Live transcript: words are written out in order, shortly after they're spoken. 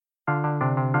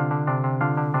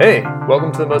Hey,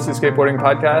 welcome to the Mostly Skateboarding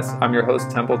Podcast. I'm your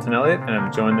host, Templeton Elliott, and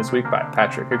I'm joined this week by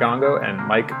Patrick Higongo and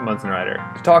Mike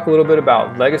Munzenrider to talk a little bit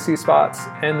about legacy spots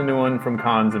and the new one from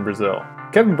Cons in Brazil.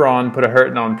 Kevin Braun put a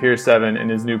hurtin' on Pier 7 in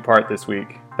his new part this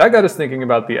week. That got us thinking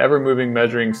about the ever-moving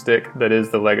measuring stick that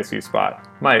is the legacy spot.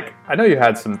 Mike, I know you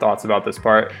had some thoughts about this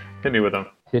part. Hit me with them.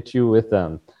 Hit you with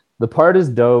them. The part is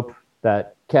dope.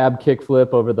 That cab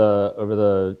kickflip over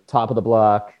the top of the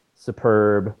block,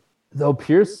 superb. Though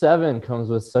Pier 7 comes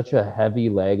with such a heavy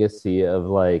legacy of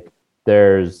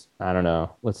there's, I don't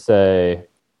know, let's say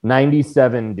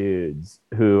 97 dudes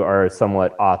who are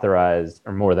somewhat authorized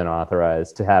or more than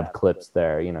authorized to have clips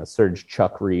there. You know, Serge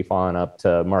Chuck Reef on up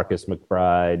to Marcus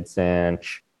McBride,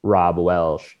 Sanch, Rob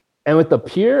Welsh. And with the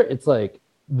Pier, it's like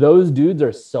those dudes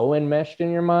are so enmeshed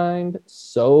in your mind,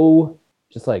 so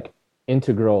just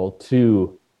integral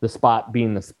to the spot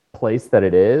being the place that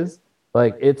it is.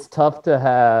 It's tough to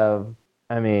have,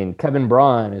 Kevin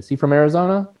Braun, is he from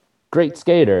Arizona? Great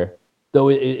skater. Though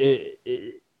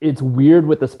it's weird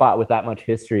with the spot with that much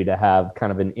history to have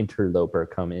kind of an interloper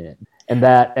come in.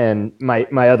 And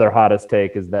my other hottest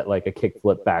take is that a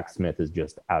kickflip backsmith is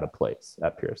just out of place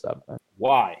at Pier 7.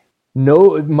 Why?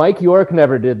 No, Mike York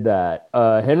never did that.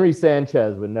 Henry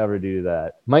Sanchez would never do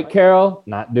that. Mike Carroll,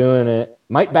 not doing it.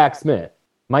 Mike Backsmith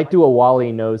might do a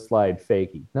Wally no slide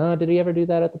fakie. No, did he ever do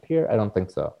that at the Pier? I don't think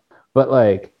so.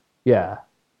 But yeah,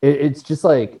 it's just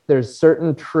there's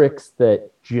certain tricks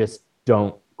that just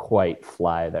don't quite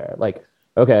fly there.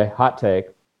 Okay, hot take,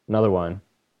 another one.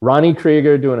 Ronnie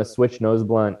Krieger doing a switch nose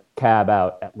blunt cab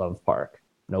out at Love Park.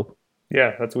 Nope.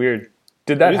 Yeah, that's weird.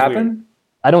 Did that happen? Weird.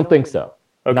 I don't think so.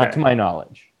 Okay. Not to my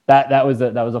knowledge. That was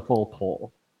a full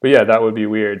pull. But yeah, that would be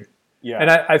weird. Yeah.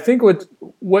 And I think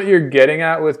what you're getting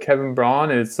at with Kevin Braun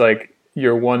is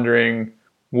you're wondering,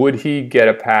 would he get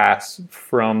a pass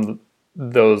from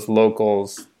those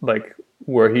locals,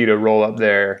 were he to roll up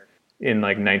there in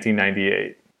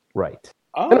 1998? Right.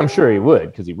 And I'm sure he would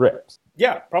because he rips.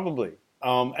 Yeah, probably.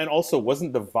 And also,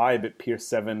 wasn't the vibe at Pier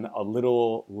 7 a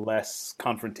little less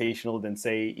confrontational than,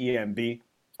 say, EMB?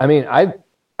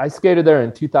 I skated there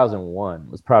in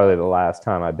 2001. Was probably the last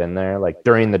time I've been there,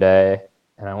 during the day.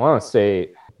 And I want to say,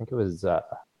 I think it was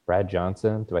Brad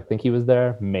Johnson. Do I think he was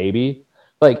there? Maybe.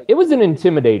 It was an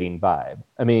intimidating vibe.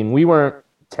 We weren't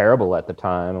terrible at the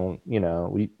time. You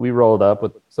know, we rolled up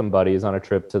with some buddies on a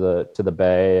trip to the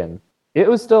Bay, and it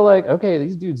was still okay,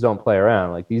 these dudes don't play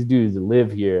around. These dudes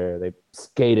live here. They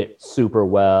skate it super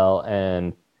well,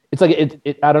 and it's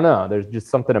I don't know. There's just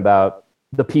something about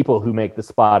the people who make the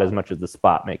spot as much as the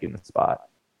spot making the spot.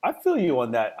 I feel you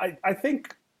on that. I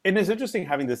think it is interesting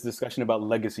having this discussion about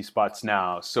legacy spots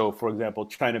now. So, for example,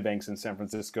 China Banks in San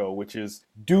Francisco, which is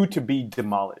due to be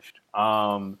demolished.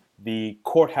 The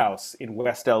courthouse in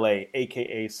West LA,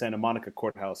 aka Santa Monica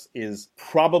Courthouse, is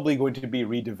probably going to be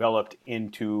redeveloped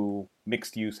into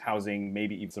mixed-use housing,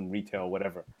 maybe even some retail,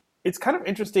 whatever. It's kind of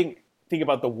interesting thinking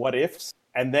about the what ifs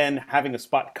and then having a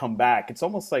spot come back. It's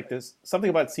almost like this, something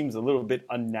about it seems a little bit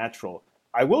unnatural.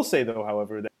 I will say, though,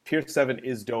 however, that Pier 7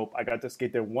 is dope. I got to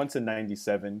skate there once in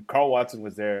 97. Carl Watson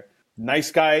was there.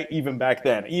 Nice guy even back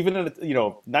then. Even in the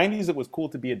 90s, it was cool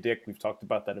to be a dick. We've talked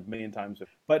about that a million times.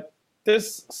 But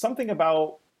there's something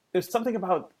about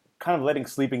kind of letting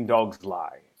sleeping dogs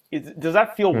lie. Does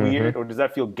that feel weird, or does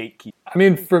that feel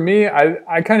gatekeeping? For me,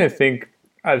 I kind of think,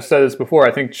 I've said this before,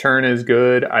 I think churn is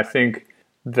good. I think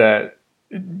that,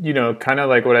 kind of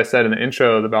like what I said in the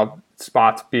intro about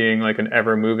spots being an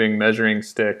ever-moving measuring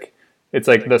stick. It's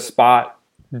the spot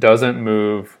doesn't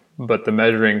move, but the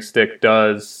measuring stick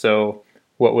does. So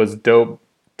what was dope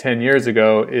 10 years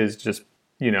ago is just,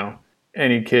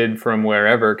 any kid from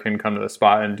wherever can come to the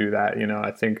spot and do that.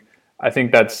 I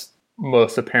think that's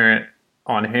most apparent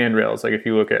on handrails. If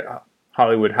you look at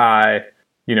Hollywood High,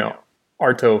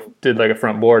 Arto did a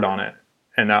front board on it,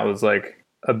 and that was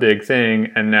a big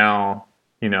thing. And now,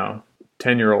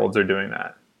 10-year-olds are doing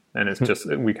that. And it's just,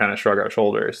 we kind of shrug our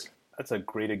shoulders. That's a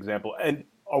great example. And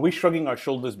are we shrugging our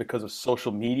shoulders because of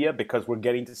social media? Because we're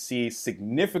getting to see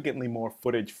significantly more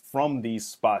footage from these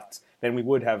spots than we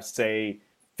would have, say,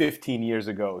 15 years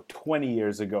ago, 20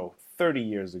 years ago, 30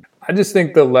 years ago? I just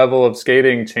think the level of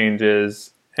skating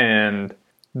changes, and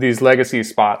these legacy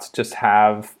spots just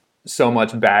have so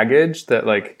much baggage that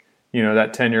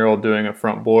that 10-year-old doing a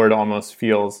front board almost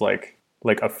feels like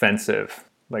offensive.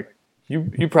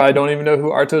 You probably don't even know who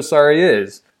Arto Sari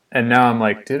is. And now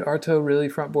I'm did Arto really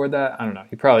front board that? I don't know.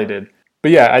 He probably did.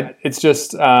 But yeah, it's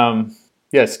just,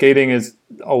 skating is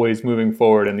always moving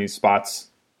forward, and these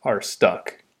spots are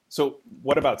stuck. So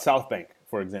what about South Bank,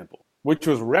 for example, which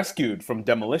was rescued from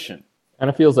demolition? And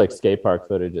it feels like skate park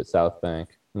footage at South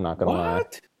Bank. I'm not going to lie.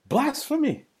 What?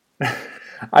 Blasphemy.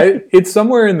 It's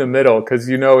somewhere in the middle because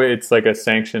it's like a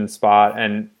sanctioned spot,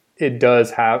 and it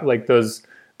does have like those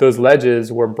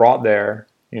ledges were brought there.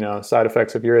 Side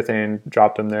effects of urethane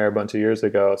dropped them there a bunch of years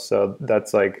ago. So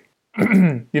that's like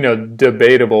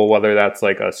debatable whether that's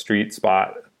like a street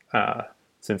spot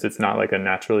since it's not like a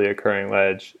naturally occurring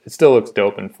ledge. It still looks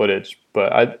dope in footage,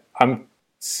 but I'm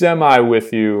semi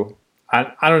with you.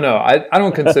 I don't know. I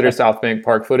don't consider South Bank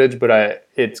Park footage, but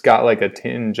it's got like a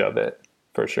tinge of it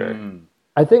for sure.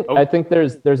 I think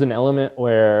there's an element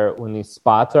where when these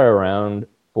spots are around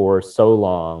for so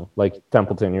long, like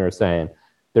Templeton, you were saying,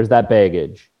 there's that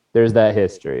baggage, there's that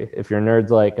history. If you're nerds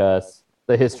like us,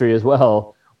 the history is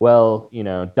well,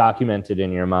 documented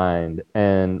in your mind.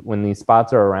 And when these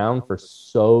spots are around for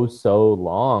so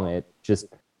long, it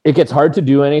gets hard to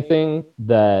do anything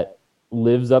that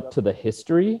lives up to the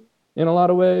history in a lot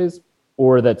of ways,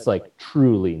 or that's like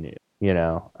truly new.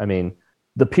 I mean,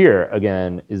 the pier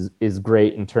again is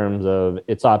great in terms of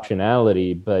its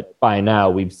optionality, but by now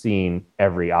we've seen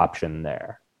every option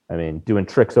there. I mean, doing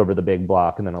tricks over the big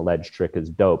block and then a ledge trick is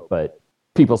dope, but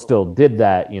people still did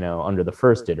that, under the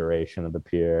first iteration of the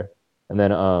pier. And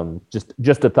then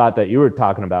just a thought that you were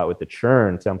talking about with the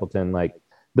churn, Templeton, like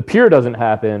the pier doesn't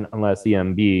happen unless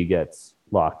EMB gets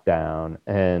locked down.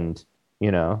 And,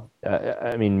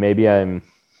 I mean, maybe I'm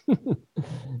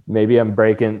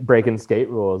breaking skate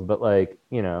rules, but like,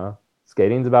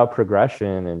 skating's about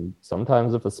progression. And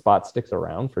sometimes if a spot sticks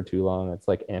around for too long, it's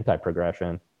like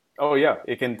anti-progression. Oh yeah,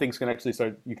 things can actually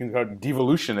start. You can start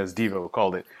devolution, as Devo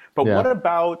called it. But Yeah.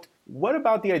 what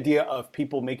about the idea of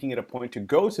people making it a point to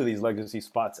go to these legacy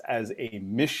spots as a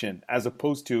mission, as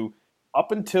opposed to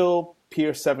up until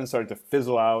Pier 7 started to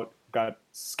fizzle out, got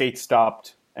skate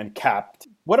stopped and capped.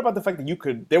 What about the fact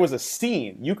that there was a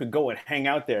scene, you could go and hang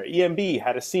out there. EMB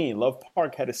had a scene, Love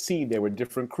Park had a scene. There were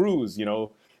different crews,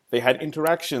 they had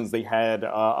interactions. They had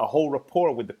a whole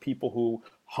rapport with the people who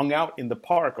hung out in the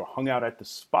park or hung out at the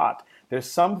spot. There's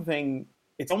something,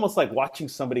 it's almost like watching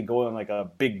somebody go on like a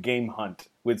big game hunt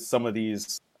with some of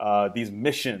these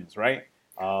missions, right?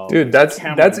 Dude,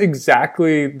 that's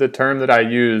exactly the term that I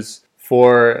use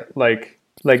for like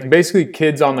basically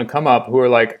kids on the come up who are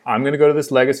like, I'm going to go to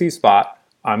this legacy spot.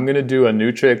 I'm going to do a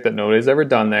new trick that nobody's ever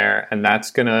done there. And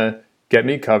that's going to get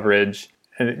me coverage.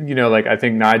 And, I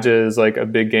think Nyjah is like a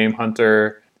big game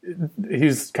hunter.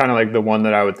 He's kind of like the one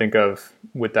that I would think of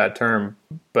with that term.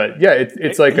 But yeah,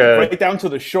 it's like right down to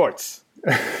the shorts.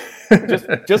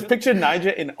 just picture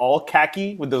Nyjah in all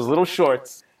khaki with those little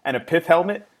shorts and a pith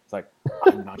helmet. It's like,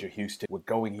 I'm Nyjah Houston. We're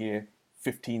going here.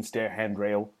 15-stair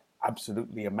handrail.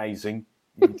 Absolutely amazing.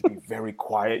 You need to be very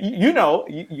quiet.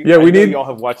 We need. Y'all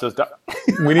have watched those.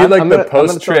 We need the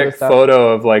post trick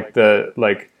photo of like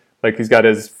he's got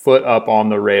his foot up on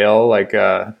the rail, like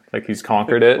he's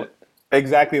conquered it.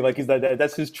 Exactly, like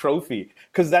that's his trophy,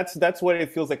 because that's what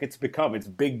it feels like it's become. It's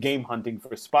big game hunting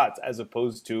for spots as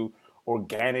opposed to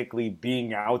organically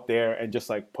being out there and just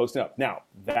like posting up. Now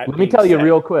let me tell you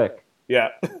real quick. Yeah,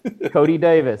 Cody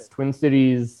Davis, Twin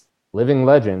Cities living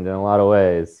legend in a lot of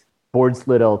ways. Board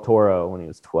slid El Toro when he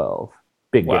was 12.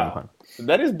 Big game hunt.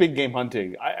 That is big game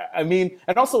hunting. I mean,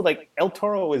 and also like El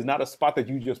Toro is not a spot that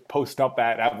you just post up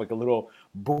at, have like a little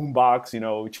boom box,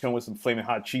 chilling with some flaming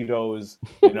hot Cheetos,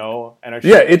 and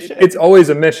yeah, it's always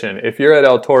a mission. If you're at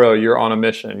El Toro, you're on a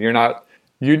mission.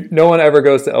 No one ever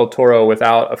goes to El Toro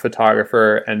without a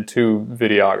photographer and 2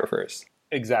 videographers.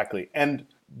 Exactly. And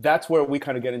that's where we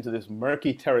kind of get into this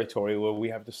murky territory where we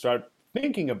have to start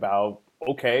thinking about,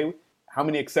 okay, how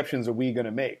many exceptions are we going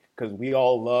to make? Because we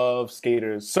all love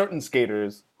certain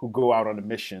skaters who go out on a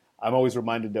mission. I'm always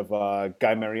reminded of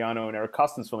Guy Mariano and Eric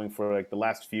Costins filming for like the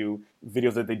last few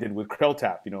videos that they did with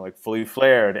Krelltap, like Fully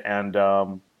Flared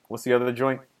and what's the other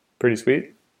joint? Pretty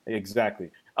Sweet. Exactly.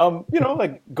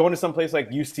 Like going to some place like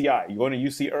UCI, you're going to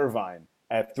UC Irvine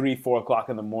at 3-4 o'clock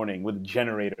in the morning with a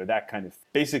generator, that kind of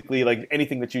basically like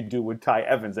anything that you do with Ty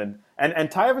Evans. And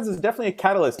Ty Evans is definitely a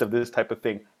catalyst of this type of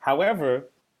thing. However,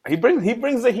 he brings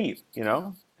the heat,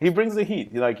 He brings the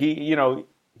heat. Like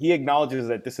he acknowledges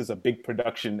that this is a big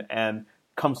production and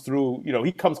comes through,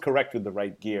 he comes correct with the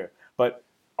right gear. But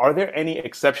are there any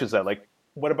exceptions that, like,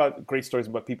 what about great stories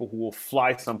about people who will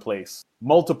fly someplace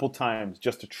multiple times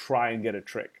just to try and get a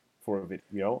trick for a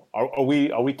video? Are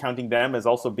we counting them as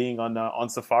also being on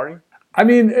safari? I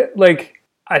mean, like,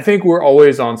 I think we're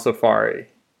always on safari,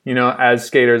 as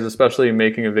skaters, especially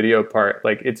making a video part,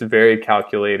 like it's very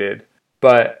calculated.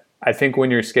 But I think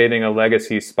when you're skating a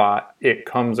legacy spot, it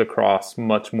comes across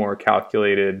much more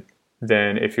calculated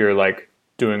than if you're like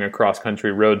doing a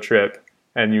cross-country road trip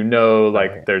and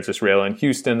like there's this rail in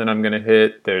Houston that I'm going to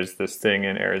hit, there's this thing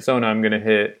in Arizona I'm going to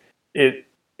hit.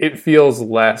 it feels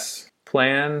less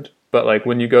planned. But like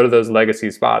when you go to those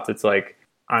legacy spots, it's like,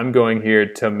 I'm going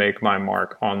here to make my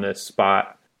mark on this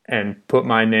spot and put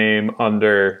my name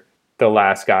under the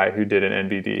last guy who did an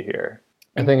NBD here.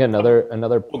 I think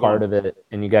another part of it,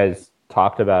 and you guys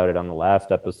talked about it on the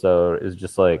last episode, is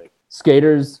just like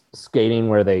skaters skating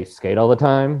where they skate all the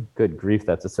time. Good grief,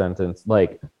 that's a sentence.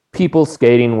 Like people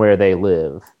skating where they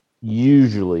live,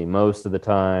 usually most of the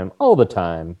time, all the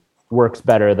time, works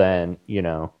better than, you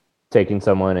know, taking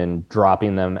someone and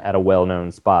dropping them at a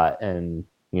well-known spot and,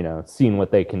 you know, seeing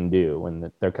what they can do when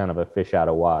they're kind of a fish out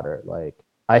of water. Like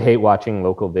I hate watching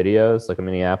local videos, like a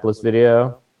Minneapolis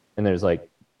video, and there's like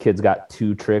kid's got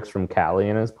 2 tricks from Cali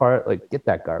in his part. Like, get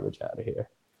that garbage out of here.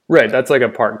 Right, that's like a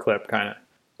part clip kind of.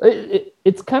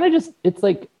 It's kind of just, it's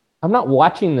like, I'm not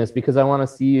watching this because I want to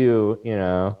see you, you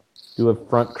know, do a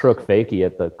front crook fakie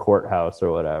at the courthouse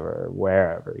or whatever,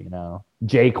 wherever, you know.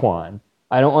 Jaquan.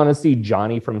 I don't want to see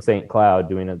Johnny from St. Cloud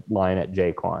doing a line at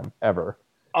Jaquan, ever.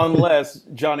 Unless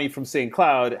Johnny from St.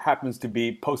 Cloud happens to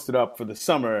be posted up for the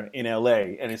summer in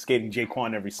LA and is skating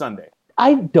Jaquan every Sunday.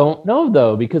 I don't know,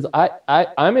 though, because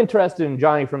I'm interested in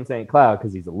Johnny from St. Cloud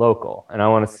because he's a local, and I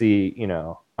want to see, you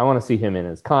know, I want to see him in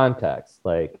his context.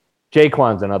 Like,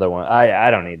 Jaquan's another one. I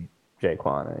don't need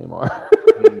Jaquan anymore.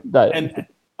 And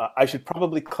I should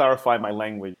probably clarify my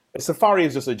language. A safari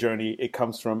is just a journey. It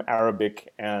comes from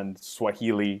Arabic and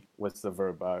Swahili. What's the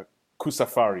verb?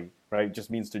 Kusafari, right? It just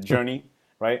means to journey,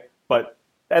 right?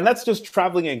 And that's just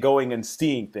traveling and going and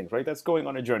seeing things, right? That's going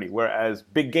on a journey. Whereas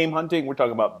big game hunting, we're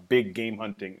talking about big game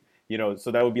hunting, you know,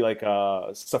 so that would be like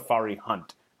a safari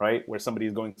hunt, right? Where somebody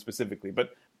is going specifically.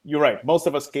 But you're right. Most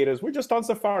of us skaters, we're just on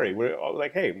safari. We're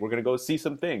like, hey, we're going to go see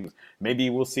some things. Maybe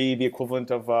we'll see the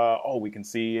equivalent of, we can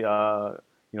see, 3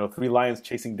 lions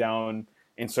chasing down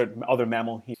insert other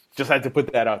mammal. Just had to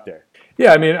put that out there.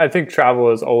 Yeah, I mean, I think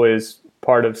travel is always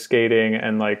part of skating,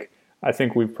 and like, I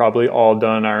think we've probably all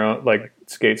done our own like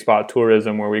skate spot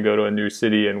tourism where we go to a new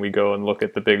city and we go and look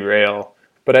at the big rail.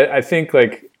 But I think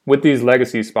like with these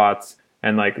legacy spots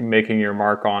and like making your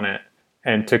mark on it,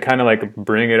 and to kind of like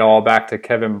bring it all back to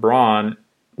Kevin Braun,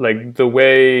 like the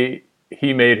way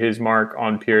he made his mark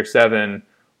on Pier 7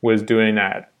 was doing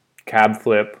that cab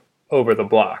flip over the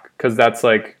block, because that's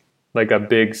like a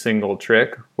big single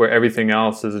trick where everything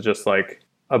else is just like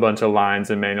a bunch of lines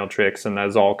and manual tricks, and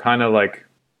that's all kind of like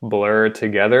blur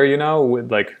together, you know, would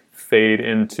like fade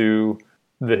into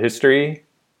the history,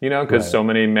 you know, because so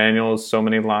many manuals, so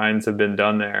many lines have been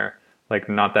done there, like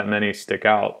not that many stick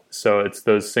out. So it's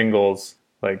those singles,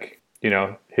 like, you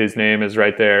know, his name is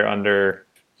right there under,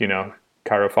 you know,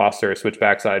 Cairo Foster, switch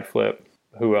backside flip.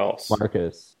 Who else?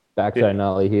 Marcus, backside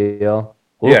nollie heel.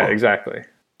 Ooh. Yeah, exactly.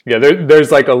 Yeah,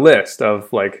 there's like a list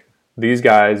of like, these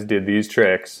guys did these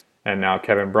tricks, and now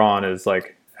Kevin Braun is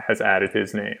like, has added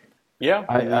his name. Yeah.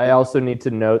 I also need to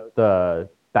note the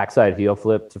backside heel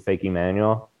flip to fake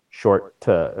manual, short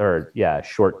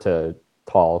to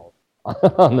tall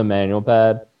on the manual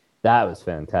pad. That was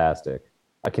fantastic.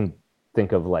 I can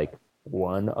think of like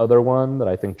one other one that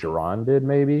I think Jerron did,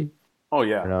 maybe. Oh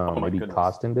yeah. Maybe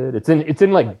Costin did. It's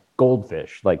in like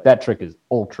Goldfish. Like that trick is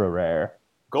ultra rare.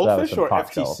 Goldfish or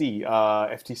FTC?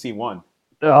 FTC 1.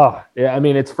 Oh yeah, I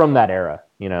mean it's from that era.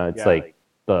 You know, it's like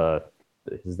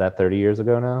is that 30 years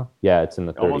ago now? Yeah, it's in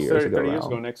the 30 almost years 30 ago. Years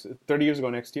ago next 30 years ago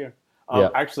next year.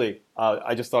 Actually,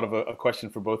 I just thought of a question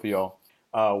for both of y'all.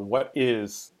 What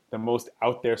is the most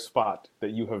out there spot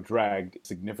that you have dragged a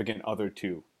significant other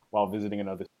to while visiting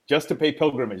another, just to pay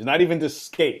pilgrimage, not even to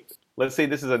skate? Let's say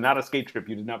this is not a skate trip.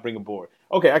 You did not bring a board.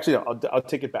 Okay, actually, I'll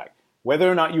take it back.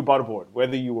 Whether or not you bought a board,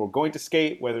 whether you were going to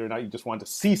skate, whether or not you just wanted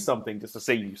to see something just to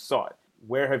say you saw it,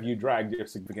 where have you dragged your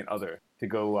significant other to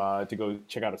go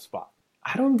check out a spot?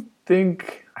 I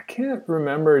can't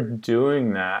remember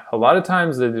doing that. A lot of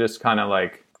times they just kind of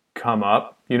like come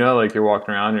up, you know, like you're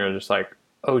walking around and you're just like,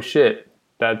 oh shit,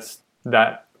 that's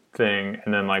that thing.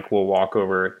 And then like we'll walk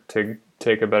over to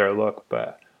take a better look.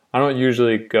 But I don't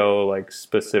usually go like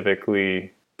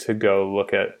specifically to go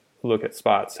look at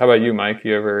spots. How about you, Mike?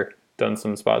 You ever done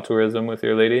some spot tourism with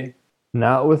your lady?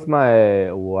 Not with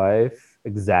my wife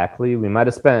exactly. We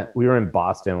were in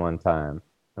Boston one time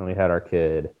and we had our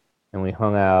kid. And we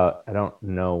hung out, I don't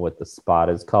know what the spot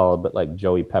is called, but like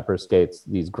Joey Pepper skates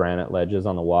these granite ledges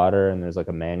on the water, and there's like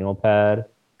a manual pad.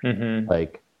 Mm-hmm.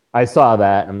 Like, I saw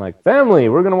that, and I'm like, family,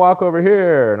 we're going to walk over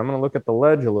here, and I'm going to look at the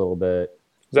ledge a little bit.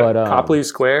 Is that Copley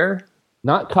Square?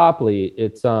 Not Copley.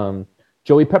 It's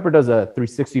Joey Pepper does a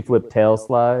 360 flip tail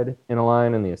slide in a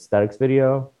line in the Aesthetics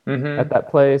video at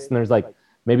that place. And there's like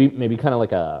maybe kind of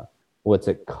like a, what's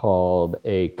it called?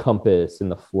 A compass in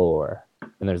the floor.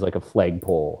 And there's like a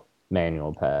flagpole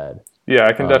manual pad. Yeah,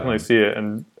 I can definitely Um, see it,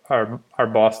 and our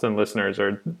Boston listeners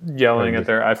are yelling at just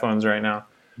their iPhones right now.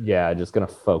 yeah, just gonna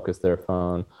focus their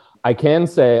phone. I can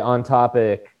say on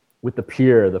topic with the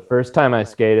pier, the first time I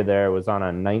skated there was on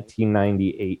a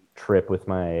 1998 trip with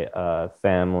my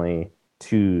family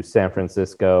to San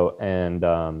Francisco, and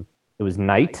it was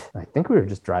night. I think we were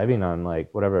just driving on like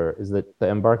whatever is it the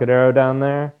Embarcadero down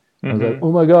there. I was like, Hmm.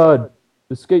 oh my god,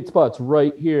 the skate spot's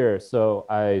right here. So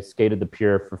I skated the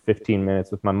pier for 15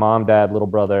 minutes with my mom, dad, little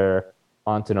brother,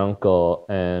 aunt, and uncle,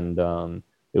 and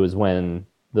it was when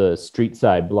the street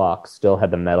side blocks still had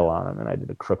the metal on them, and I did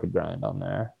a crooked grind on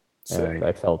there, and Sick.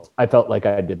 I felt like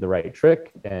I did the right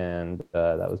trick, and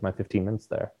that was my 15 minutes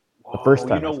there. The Whoa, first you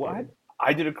time I know what? skated.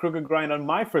 I did a crooked grind on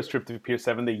my first trip to Pier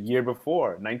 7 the year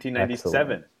before, Excellent.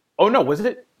 1997. Oh, no, was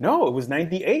it? No, it was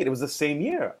 98. It was the same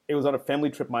year. It was on a family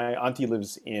trip. My auntie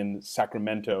lives in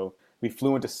Sacramento. We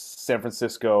flew into San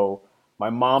Francisco. My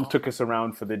mom took us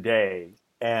around for the day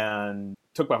and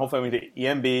took my whole family to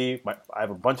EMB. I have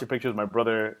a bunch of pictures. My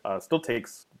brother still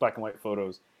takes black and white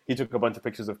photos. He took a bunch of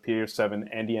pictures of Pier 7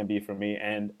 and EMB for me.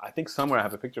 And I think somewhere I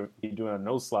have a picture of me doing a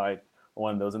nose slide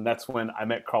one of those, and that's when I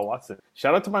met Carl Watson.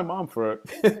 Shout out to my mom for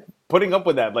putting up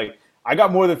with that. Like, I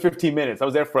got more than 15 minutes. I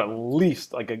was there for at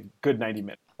least like a good 90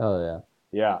 minutes. Oh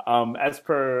yeah. Yeah. As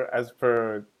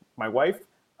per my wife,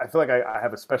 I feel like I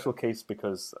have a special case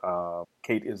because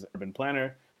Kate is an urban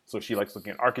planner, so she likes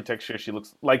looking at architecture. She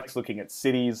likes looking at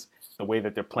cities, the way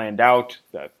that they're planned out.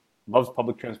 That loves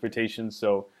public transportation.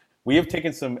 So we have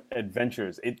taken some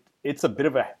adventures. It's a bit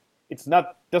of a it's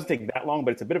not doesn't take that long,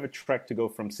 but it's a bit of a trek to go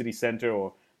from city center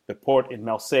or the port in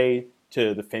Marseille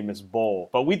to the famous bowl.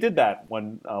 But we did that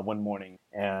one morning,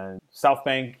 and South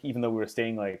Bank, even though we were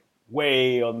staying like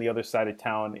way on the other side of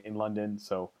town in London,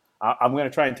 so I'm going to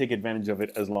try and take advantage of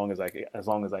it as long as I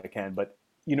can. But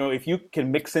if you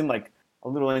can mix in like a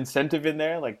little incentive in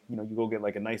there, like you go get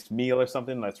like a nice meal or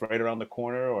something that's right around the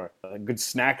corner, or a good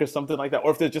snack or something like that,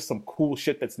 or if there's just some cool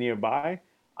shit that's nearby,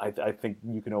 I think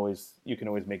you can always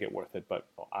make it worth it. But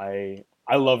I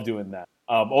love doing that.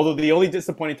 Although the only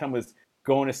disappointing time was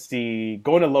going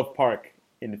to Love Park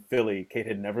in Philly. Kate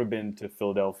had never been to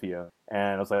Philadelphia,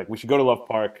 and I was like, we should go to Love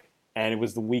Park. And it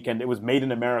was the weekend. It was Made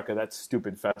in America. That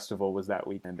stupid festival was that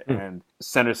weekend, Hmm. and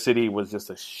Center City was just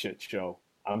a shit show.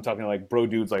 I'm talking like bro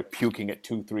dudes like puking at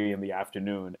 2, 3 in the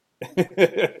afternoon.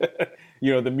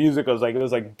 The music was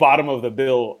like bottom of the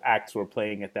bill acts were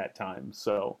playing at that time.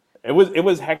 So it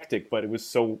was hectic, but it was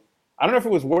so. I don't know if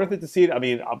it was worth it to see it. I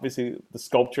mean, obviously the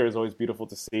sculpture is always beautiful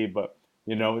to see, but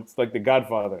it's like The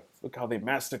Godfather. Look how they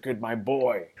massacred my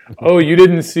boy. Oh, you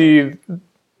didn't see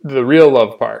the real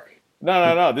Love Park? No,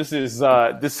 no, no. This is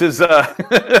this is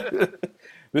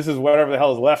whatever the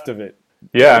hell is left of it.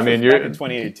 Yeah, I This was mean, back in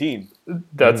 2018.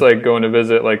 that's like going to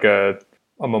visit like a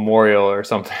memorial or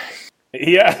something.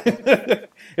 Yeah,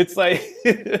 it's like,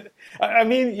 I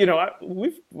mean,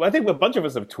 I think a bunch of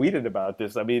us have tweeted about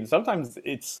this. I mean, sometimes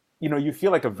it's, you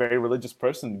feel like a very religious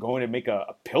person going to make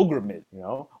a pilgrimage.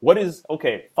 What is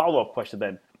okay? Follow up question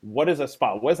then. What is a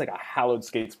spot? What is like a hallowed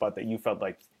skate spot that you felt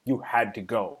like you had to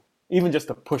go, even just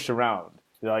to push around?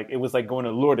 Like it was like going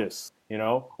to Lourdes,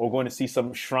 or going to see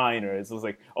some shrine, or it's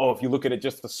like, oh, if you look at it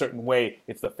just a certain way,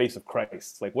 it's the face of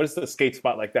Christ. Like, what is the skate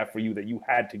spot like that for you that you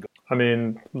had to go? I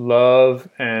mean, Love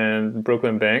and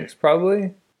Brooklyn Banks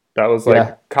probably. That was Yeah.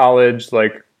 like college.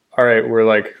 Like, all right, we're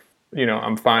like,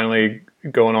 I'm finally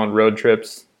going on road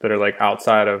trips that are like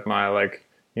outside of my like,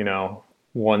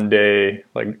 1 day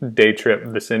like day trip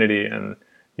vicinity, and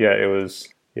yeah, it was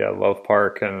Love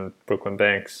Park and Brooklyn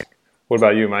Banks. What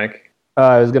about you, Mike?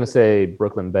 I was gonna say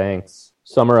Brooklyn Banks.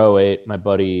 Summer '08, my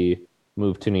buddy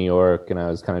moved to New York, and I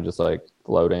was kind of just like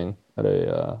floating at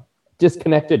a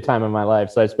disconnected time in my life.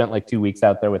 So I spent like 2 weeks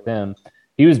out there with him.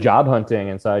 He was job hunting,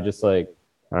 and so I just like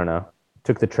I don't know,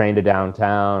 took the train to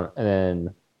downtown, and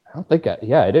then I don't think I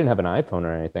didn't have an iPhone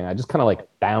or anything. I just kind of like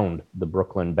found the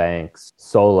Brooklyn Banks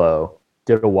solo.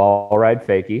 Did a wall ride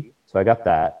fakie, so I got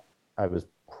that. I was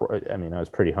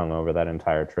pretty hungover that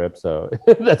entire trip, so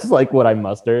that's like what I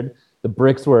mustered. The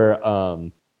bricks were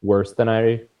worse than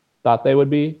I thought they would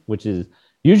be, which is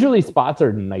usually spots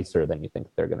are nicer than you think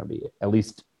they're going to be, at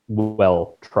least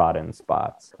well trodden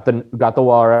spots. Then got the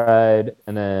wall ride,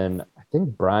 and then I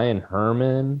think Brian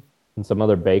Herman and some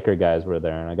other Baker guys were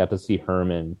there, and I got to see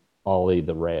Herman ollie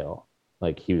the rail.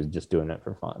 Like he was just doing it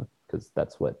for fun because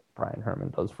that's what Brian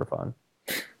Herman does for fun.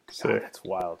 God, that's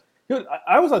wild. Dude,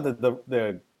 I was like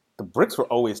the bricks were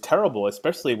always terrible,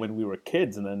 especially when we were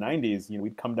kids in the 90s.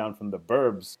 We'd come down from the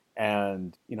burbs,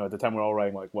 and at the time we were all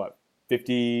riding like what,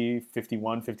 50,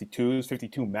 51, 52s,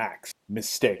 52 max.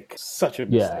 Mistake. Such a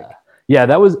mistake. Yeah,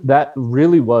 that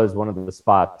really was one of the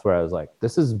spots where I was like,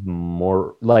 this is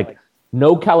more like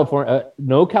no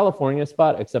California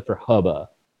spot except for Hubba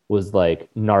was like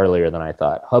gnarlier than I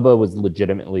thought. Hubba was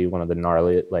legitimately one of the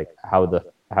gnarly, like how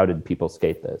did people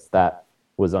skate this? That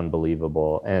was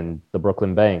unbelievable. And the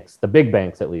Brooklyn banks, the big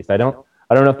banks at least. I don't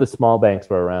know if the small banks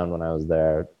were around when I was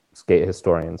there. Skate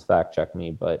historians fact check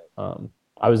me, but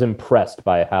I was impressed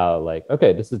by how like,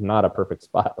 okay, this is not a perfect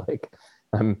spot. Like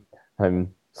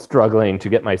I'm struggling to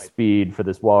get my speed for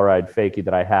this wall ride fakie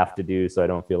that I have to do so I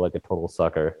don't feel like a total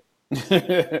sucker.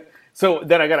 So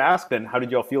then I got to ask then, how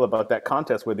did y'all feel about that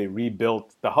contest where they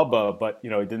rebuilt the Hubba, but it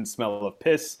didn't smell of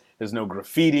piss, there's no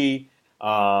graffiti,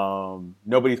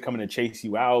 nobody's coming to chase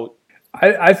you out?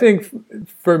 I think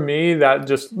for me that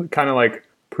just kind of like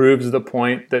proves the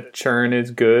point that churn is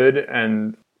good,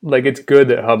 and like it's good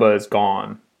that Hubba is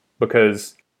gone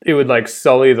because it would like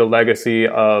sully the legacy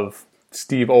of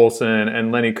Steve Olson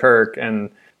and Lenny Kirk and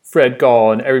Fred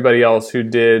Gall and everybody else who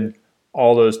did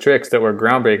all those tricks that were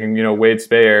groundbreaking. Wade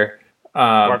Speyer,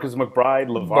 Marcus McBride,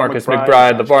 LeVar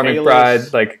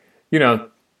McBride, like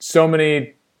so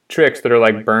many tricks that are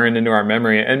like burned into our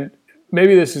memory. And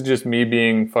maybe this is just me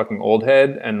being fucking old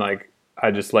head and like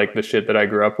I just like the shit that I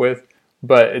grew up with.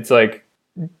 But it's like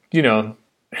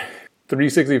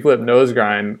 360 flip nose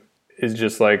grind is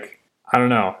just like, I don't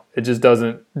know. It just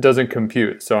doesn't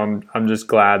compute. So I'm just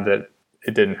glad that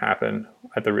it didn't happen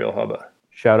at the real Hubba.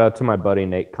 Shout out to my buddy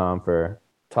Nate Comfer,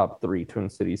 top 3 Twin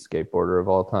Cities skateboarder of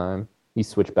all time. He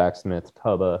switchback Smith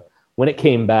Hubba when it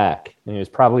came back, and he was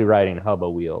probably riding Hubba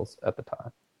wheels at the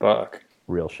time. Fuck.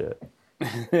 Real shit.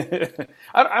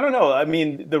 I don't know. I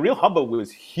mean, the real Hubba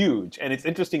was huge, and it's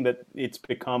interesting that it's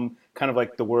become kind of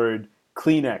like the word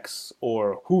Kleenex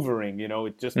or hoovering.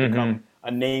 It just become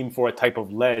a name for a type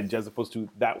of ledge as opposed to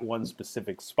that one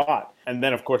specific spot. And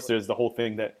then, of course, there's the whole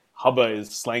thing that Hubba is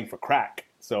slang for crack.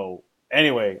 So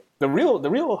anyway, the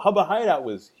real Hubba hideout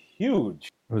was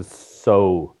huge. It was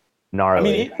so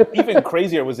gnarly. I mean, even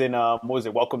crazier was in what was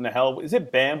it? Welcome to Hell. Is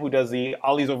it Bam who does the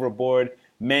ollies overboard,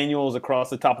 manuals across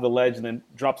the top of the ledge, and then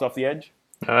drops off the edge?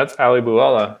 No, that's Ali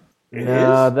Boulala.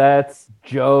 No, that's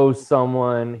Joe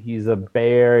someone. He's a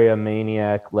Bay Area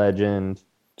maniac legend.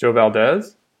 Joe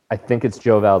Valdez? I think it's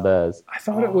Joe Valdez. I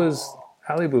thought it was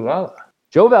Ali Boulala.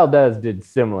 Joe Valdez did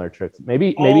similar tricks.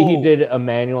 Maybe he did a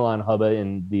manual on Hubba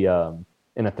in the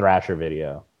in a Thrasher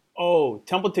video. Oh,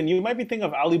 Templeton, you might be thinking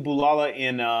of Ali Boulala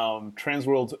in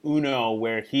Transworld's Uno,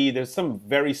 where there's some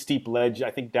very steep ledge, I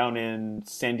think down in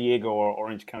San Diego or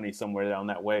Orange County, somewhere down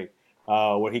that way,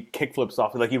 where he kickflips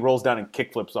off, like he rolls down and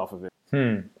kickflips off of it.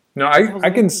 No, I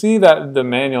can see that the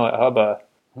manual at Hubba,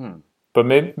 but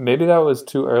maybe that was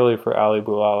too early for Ali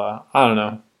Boulala. I don't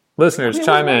know. Listeners,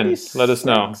 chime in. Let us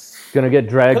know. Gonna get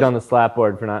dragged on the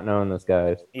slapboard for not knowing this,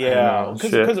 guys. Yeah,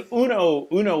 because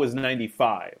Uno was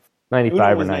 95.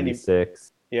 95 or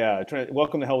 96. Yeah,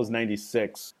 Welcome to Hell was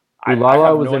 96.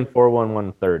 Boulala was in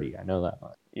 41130. I know that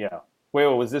much. Yeah. Wait,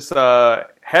 was this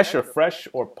Hesh or Fresh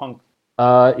or Punk?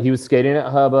 He was skating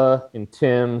at Hubba in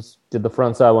Tim's, did the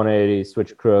frontside 180,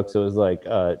 switch crooks. It was like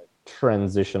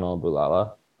transitional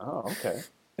Boulala. Oh, okay.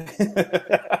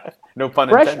 No pun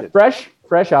intended. Fresh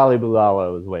Ali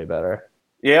Boulala was way better.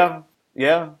 Yeah,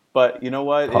 but you know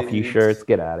what? Puffy shirts,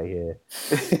 get out of here.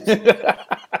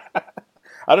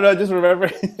 I don't know. I just remember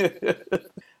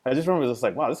just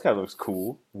like, wow, this guy looks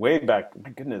cool. Way back, my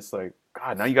goodness, like,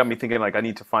 God, now you got me thinking like I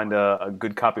need to find a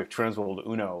good copy of Transworld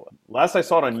Uno. Last I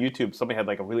saw it on YouTube, somebody had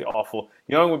like a really awful,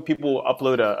 when people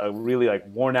upload a really like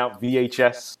worn out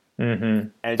VHS,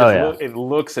 and it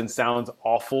looks and sounds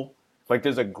awful. Like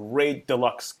there's a great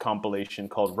deluxe compilation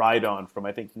called Ride On from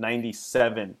I think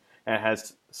 97, and it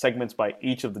has segments by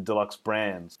each of the deluxe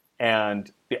brands. And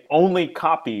the only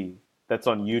copy that's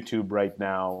on YouTube right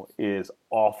now is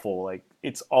awful. Like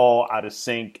it's all out of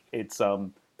sync. It's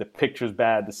the picture's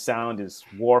bad. The sound is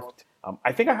warped.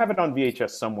 I think I have it on VHS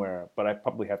somewhere, but I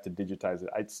probably have to digitize it.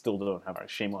 I still don't have it.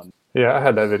 Shame on me. Yeah, I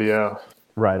had that video.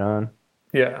 Right on.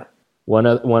 Yeah. One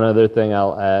other thing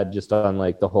I'll add just on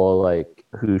like the whole like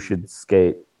who should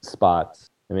skate spots.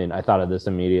 I mean, I thought of this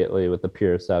immediately with the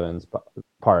Pure Sevens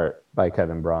part by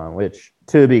Kevin Braun, which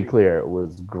to be clear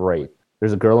was great.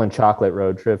 There's a Girl in Chocolate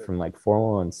road trip from like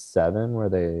 417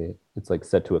 where it's like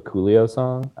set to a Coolio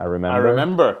song. I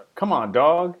remember. Come on,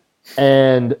 dog.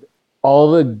 And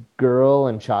all the Girl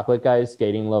and Chocolate guys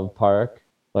skating Love Park,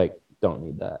 like, don't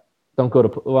need that. Don't go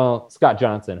to, Scott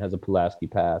Johnson has a Pulaski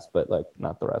pass, but like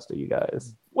not the rest of you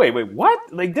guys. Wait, what?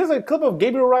 Like there's a clip of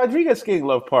Gabriel Rodriguez skating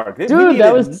Love Park. Dude,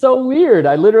 that was so weird.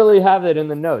 I literally have it in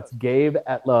the notes. Gabe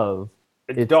at Love.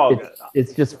 Dog,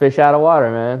 it's just fish out of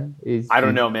water, man. I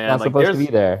don't know, man. Not Like, supposed to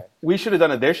be there. we should have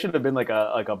done it. There should have been like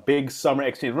a big summer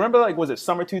exchange. Remember, like, was it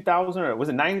summer 2000 or was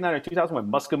it 99 or 2000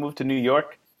 when Muska moved to New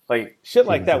York? Like shit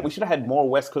like that. We should have had more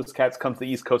West Coast cats come to the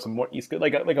East Coast and more East Coast,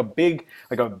 like a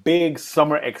big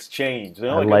summer exchange. You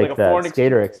know, I like that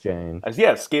skater exchange.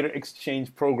 Yeah, skater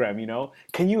exchange program. You know,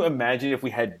 can you imagine if we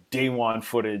had day one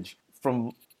footage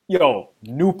from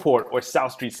Newport or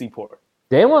South Street Seaport?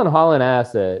 Day one hauling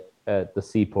ass at the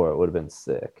Seaport would have been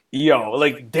sick.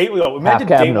 Imagine half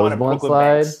cab day nose one at blunt Brooklyn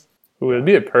slide. Banks. Ooh, it'd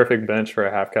be a perfect bench for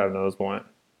a half cab nose blunt.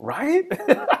 Right?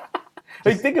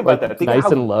 Like, think about that. Think nice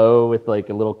how, and low with like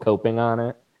a little coping on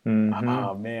it. Mm-hmm.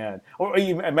 Oh man! Or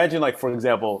you imagine, like, for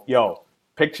example,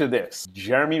 picture this: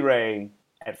 Jeremy Ray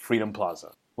at Freedom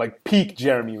Plaza, like peak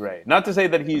Jeremy Ray. Not to say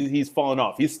that he's fallen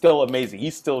off. He's still amazing.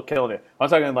 He's still killing it. I'm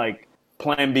talking like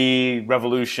Plan B,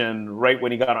 Revolution, right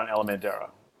when he got on Element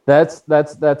Era. That's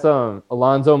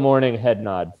Alonzo Mourning head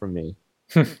nod from me.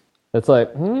 It's like,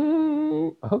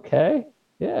 okay,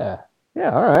 yeah,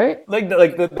 all right. Like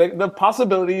the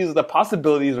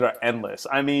possibilities are endless.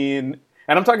 I mean,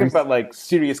 and I'm talking about like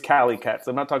serious Cali cats.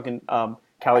 I'm not talking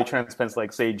Cali transplants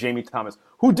like, say, Jamie Thomas,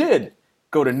 who did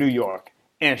go to New York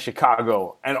and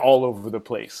Chicago and all over the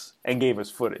place and gave us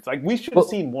footage. Like, we should have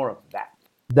seen more of that.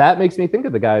 That makes me think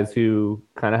of the guys who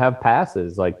kind of have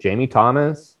passes, like Jamie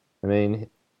Thomas. I mean,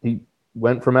 he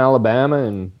went from Alabama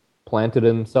and planted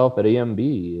himself at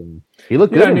EMB, and he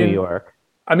looked good in New York.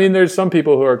 I mean, there's some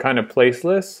people who are kind of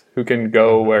placeless who can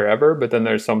go wherever, but then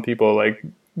there's some people like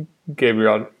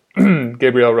Gabriel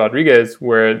Rodriguez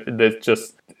where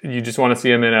you just want to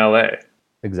see him in LA.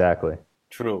 Exactly.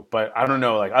 True, but I don't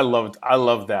know. Like, I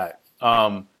love that.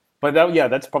 But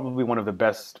that's probably one of the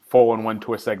best 411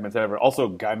 tour segments ever. Also,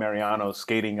 Guy Mariano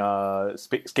skating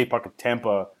skate park at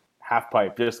Tampa half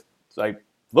pipe, just like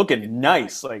looking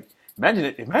nice. Like,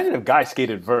 imagine if Guy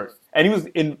skated vert and he was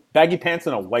in baggy pants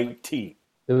and a white tee.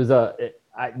 It was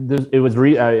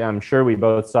I'm sure we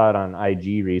both saw it on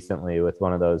IG recently with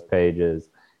one of those pages.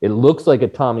 It looks like a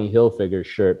Tommy Hilfiger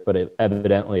shirt, but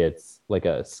evidently it's like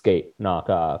a skate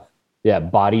knockoff. Yeah,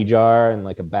 body jar and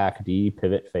like a back D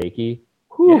pivot fakie.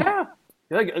 Whew. Yeah,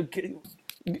 like,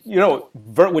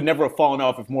 vert would never have fallen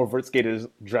off if more vert skaters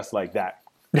dressed like that.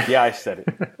 Yeah, I said it.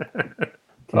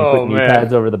 Can you put knee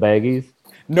pads over the baggies?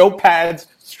 No pads,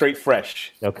 straight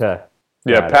fresh. Okay.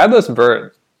 Yeah, padless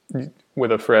vert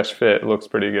with a fresh fit looks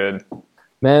pretty good.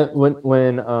 Man,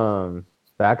 when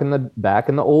back in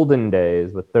the olden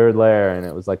days with Third Layer, and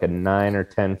it was like a 9 or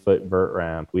 10 foot vert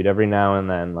ramp, we'd every now and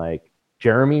then, like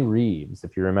Jeremy Reeves,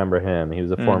 if you remember him, he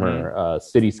was a former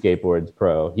City Skateboards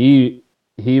pro.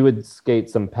 He would skate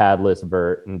some padless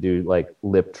vert and do like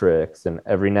lip tricks, and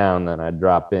every now and then I'd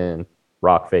drop in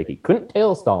rock fakie. Couldn't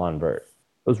tail stall on vert.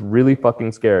 It was really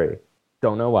fucking scary.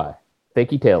 Don't know why.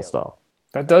 Fakie tail stall.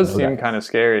 That does seem kind of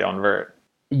scary on vert.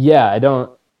 Yeah, I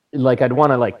don't like. I'd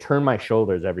want to like turn my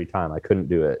shoulders every time. I couldn't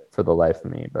do it for the life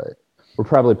of me. But we're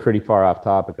probably pretty far off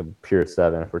topic of Pure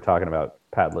 7 if we're talking about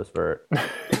padless vert.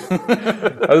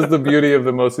 That's the beauty of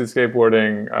the Mostly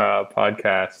Skateboarding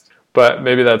podcast. But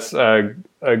maybe that's a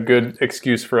good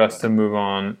excuse for us to move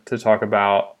on to talk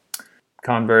about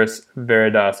Converse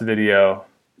Veritas video.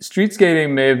 Street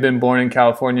skating may have been born in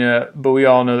California, but we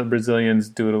all know that Brazilians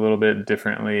do it a little bit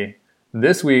differently.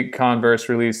 This week, Converse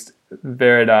released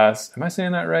Veritas. Am I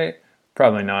saying that right?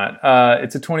 Probably not.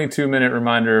 It's a 22-minute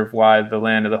reminder of why the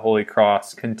land of the Holy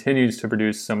Cross continues to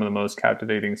produce some of the most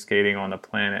captivating skating on the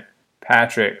planet.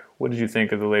 Patrick, what did you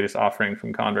think of the latest offering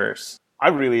from Converse? I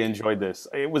really enjoyed this.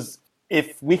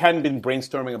 If we hadn't been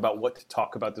brainstorming about what to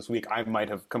talk about this week, I might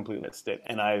have completely missed it,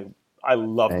 and I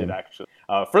loved it, actually.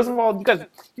 First of all,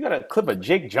 you got a clip of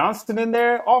Jake Johnston in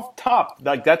there off top.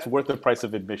 Like, that's worth the price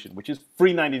of admission, which is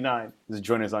free $99. Just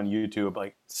join us on YouTube.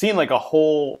 Like, seeing like a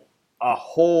whole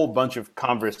bunch of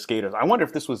Converse skaters. I wonder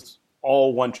if this was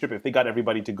all one trip, if they got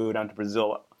everybody to go down to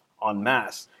Brazil en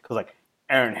masse. Because like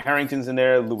Aaron Harrington's in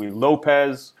there, Louis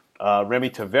Lopez, Remy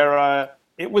Tavera.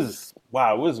 It was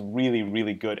really,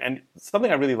 really good. And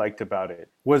something I really liked about it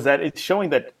was that it's showing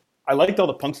that I liked all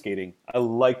the punk skating. I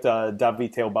liked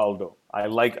Davi Teobaldo. I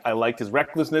liked his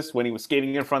recklessness when he was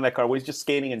skating in front of that car, when he's just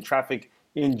skating in traffic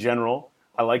in general.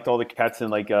 I liked all the cats in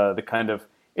like the kind of,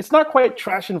 it's not quite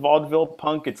trash and vaudeville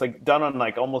punk. It's like done on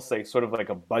like almost like sort of like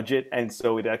a budget, and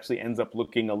so it actually ends up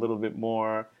looking a little bit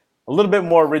more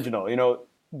original. You know,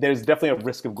 there's definitely a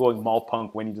risk of going mall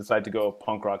punk when you decide to go a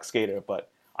punk rock skater, but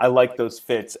I like those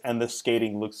fits, and the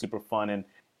skating looks super fun. And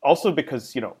also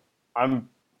because, I'm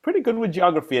pretty good with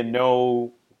geography and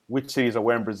know which cities are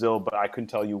where in Brazil, but I couldn't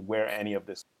tell you where any of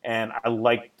this. And I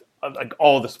liked, like,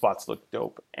 all the spots looked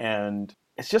dope. And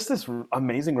it's just this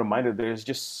amazing reminder. There's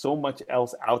just so much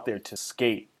else out there to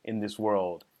skate in this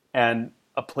world. And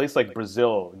a place like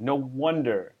Brazil, no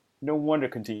wonder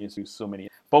continues to do so many.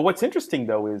 But what's interesting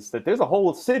though is that there's a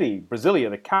whole city, Brasilia,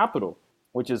 the capital,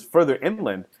 which is further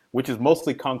inland, which is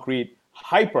mostly concrete,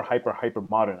 hyper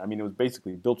modern. I mean, it was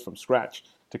basically built from scratch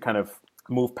to kind of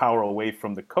move power away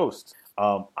from the coast.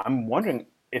 I'm wondering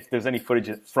if there's any footage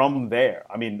from there.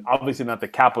 I mean, obviously not the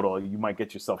capital. You might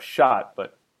get yourself shot,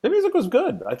 but the music was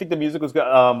good. I think the music was good.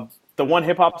 The one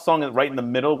hip hop song right in the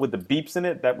middle with the beeps in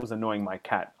it, that was annoying my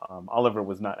cat. Oliver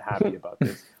was not happy about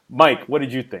this. Mike, what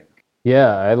did you think?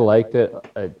 Yeah, I liked it.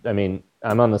 I mean,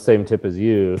 I'm on the same tip as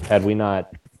you. Had we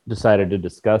not decided to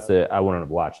discuss it, I wouldn't have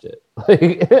watched it.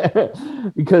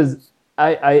 Because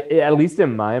I at least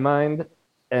in my mind,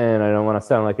 and I don't want to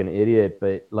sound like an idiot,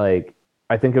 but like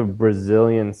I think of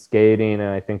Brazilian skating and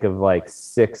I think of like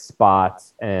 6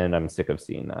 spots and I'm sick of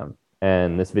seeing them.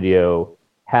 And this video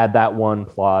had that one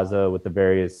plaza with the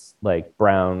various like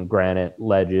brown granite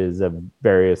ledges of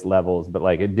various levels, but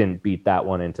like it didn't beat that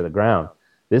one into the ground.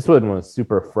 This one was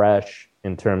super fresh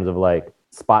in terms of like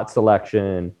spot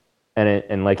selection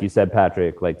and like you said,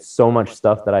 Patrick, like so much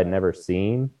stuff that I'd never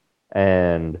seen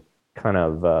and kind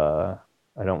of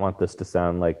I don't want this to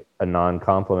sound like a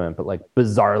non-compliment, but like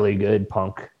bizarrely good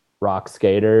punk rock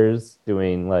skaters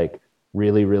doing like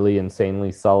really, really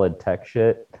insanely solid tech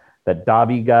shit. That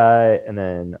Davi guy and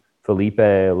then Felipe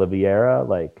Oliveira,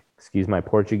 like, excuse my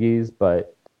Portuguese,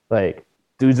 but like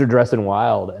dudes are dressing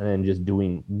wild and then just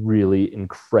doing really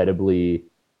incredibly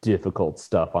difficult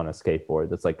stuff on a skateboard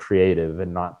that's like creative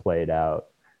and not played out.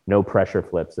 No pressure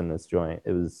flips in this joint.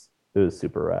 It was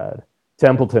super rad.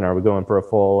 Templeton, are we going for a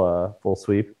full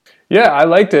sweep? Yeah, I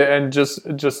liked it, and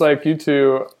just like you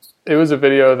two, it was a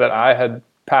video that I had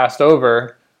passed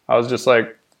over. I was just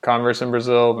like, Converse in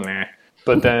Brazil, nah.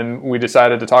 But then we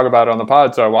decided to talk about it on the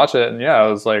pod, so I watched it, and yeah, I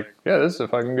was like, yeah, this is a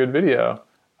fucking good video.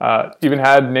 Even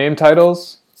had name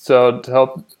titles, so to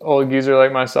help old geezer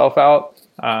like myself out,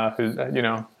 who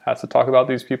has to talk about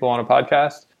these people on a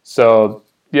podcast. So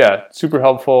yeah, super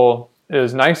helpful. It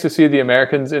was nice to see the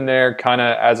Americans in there kind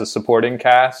of as a supporting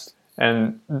cast.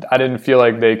 And I didn't feel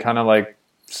like they kind of like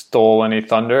stole any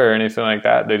thunder or anything like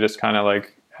that. They just kind of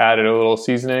like added a little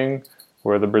seasoning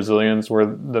where the Brazilians were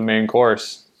the main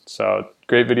course. So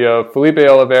great video. Felipe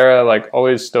Oliveira, like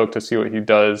always stoked to see what he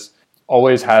does.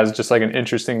 Always has just like an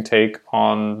interesting take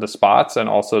on the spots and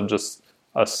also just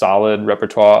a solid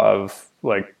repertoire of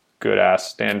like good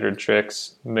ass standard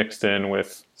tricks mixed in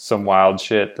with some wild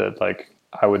shit that like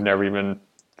I would never even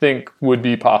think would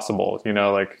be possible,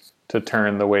 like to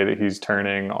turn the way that he's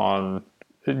turning on,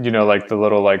 like the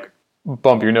little like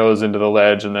bump your nose into the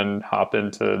ledge and then hop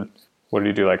into, what do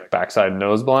you do, like backside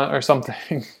nose blunt or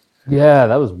something? Yeah,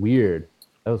 that was weird.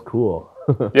 That was cool.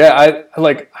 Yeah, I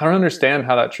don't understand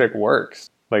how that trick works.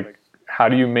 Like, how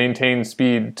do you maintain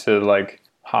speed to like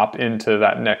hop into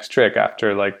that next trick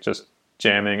after like just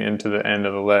jamming into the end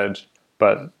of the ledge?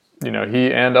 But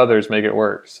he and others make it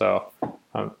work. So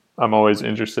I'm always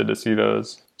interested to see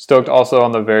those. Stoked also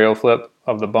on the varial flip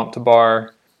of the bump to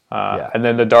bar. And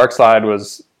then the dark slide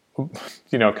was,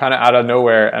 kind of out of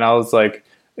nowhere. And I was like,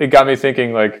 it got me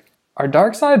thinking like, are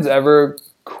dark slides ever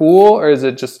cool or is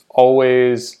it just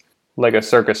always like a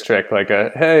circus trick? Like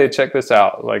hey, check this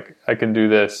out. Like I can do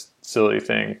this silly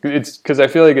thing. It's because I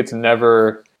feel like it's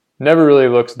never really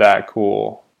looks that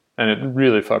cool. And it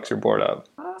really fucks your board up.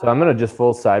 So I'm going to just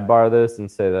full sidebar this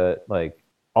and say that like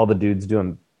all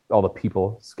the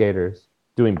people, skaters,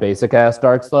 doing basic ass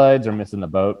dark slides are missing the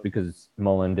boat because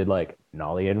Mullen did like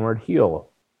nollie inward heel,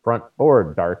 front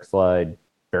board dark slide,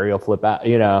 varial flip out.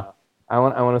 I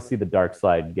want to see the dark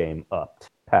slide game upped.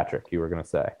 Patrick, you were going to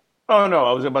say. Oh, no,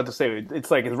 I was about to say,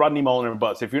 it's like it's Rodney Mullen or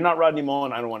bust. If you're not Rodney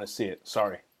Mullen, I don't want to see it.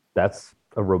 Sorry. That's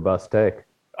a robust take.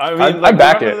 I mean, I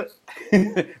back it.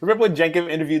 Remember when Jenkem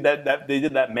interviewed that they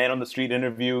did that man on the street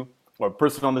interview or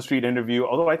person on the street interview?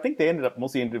 Although I think they ended up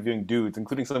mostly interviewing dudes,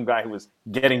 including some guy who was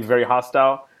getting very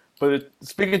hostile. But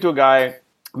speaking to a guy,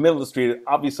 middle of the street,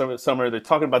 obvious summer, they're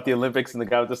talking about the Olympics, and the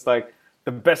guy was just like,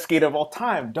 the best skater of all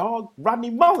time, dog, Rodney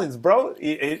Mullins, bro.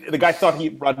 The guy thought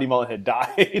Rodney Mullen had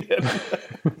died.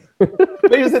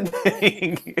 Here's the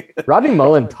thing. Rodney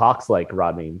Mullen talks like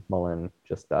Rodney Mullen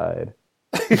just died.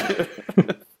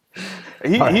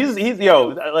 He's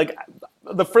like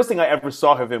the first thing I ever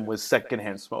saw of him was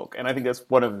Secondhand Smoke, and I think that's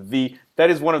one of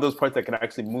those parts that can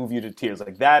actually move you to tears,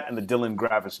 like that and the Dylan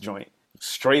Gravis joint,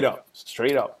 straight up.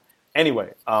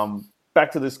 Anyway,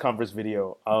 back to this Converse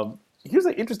video. Here's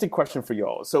an interesting question for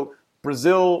y'all. So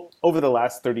Brazil, over the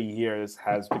last 30 years,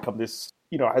 has become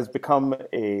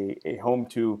a home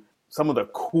to some of the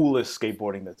coolest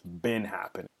skateboarding that's been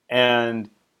happening. And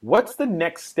what's the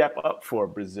next step up for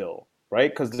Brazil,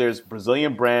 right? Because there's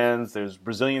Brazilian brands, there's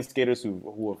Brazilian skaters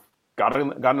who have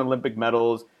gotten Olympic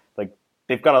medals. Like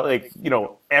they've got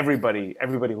everybody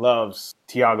loves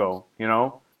Thiago,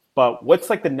 But what's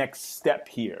like the next step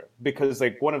here? Because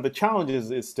like one of the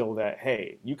challenges is still that,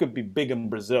 hey, you could be big in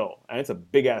Brazil, and it's a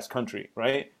big ass country,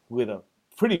 right? With a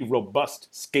pretty robust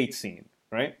skate scene,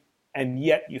 right? And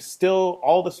yet you still,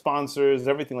 all the sponsors,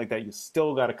 everything like that, you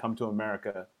still got to come to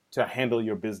America to handle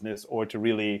your business or to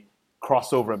really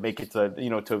cross over and make it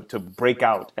to break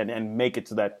out and make it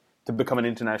to become an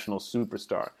international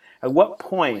superstar. At what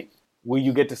point will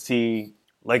you get to see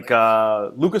like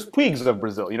Lucas Puigs of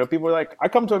Brazil? People are like, I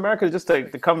come to America just to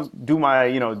come do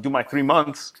my 3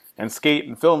 months and skate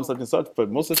and film such and such. But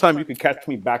most of the time you can catch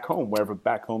me back home, wherever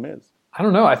back home is. I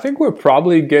don't know. I think we're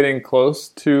probably getting close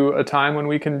to a time when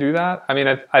we can do that. I mean,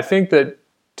 I think that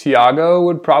Thiago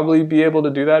would probably be able to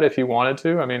do that if he wanted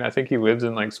to. I mean, I think he lives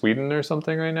in like Sweden or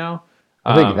something right now.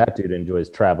 I think that dude enjoys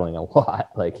traveling a lot.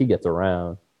 Like he gets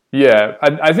around. Yeah,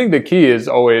 I think the key is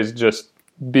always just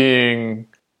being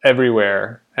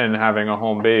everywhere and having a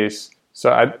home base.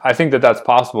 So I think that that's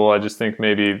possible. I just think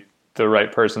maybe the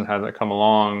right person hasn't come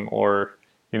along, or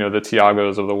the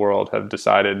Thiagos of the world have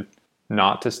decided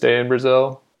not to stay in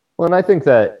Brazil. Well, and I think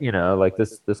that like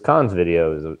this Cons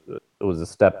video was a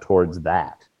step towards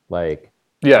that. Like,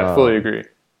 yeah, fully agree.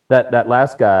 That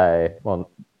last guy. Well,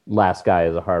 last guy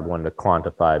is a hard one to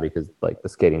quantify because like the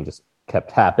skating just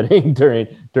kept happening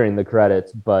during the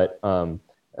credits. But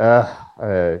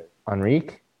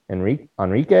Enrique,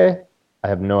 I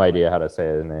have no idea how to say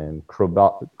his name.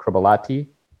 Crobolati,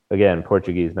 again,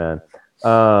 Portuguese man.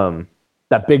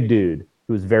 That big dude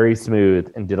who was very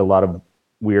smooth and did a lot of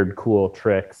weird, cool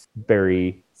tricks,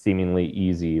 very seemingly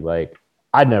easy. Like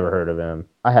I'd never heard of him.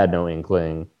 I had no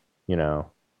inkling,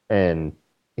 and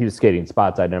he was skating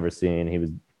spots I'd never seen. He was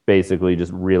basically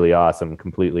just really awesome,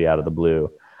 completely out of the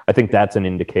blue. I think that's an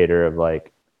indicator of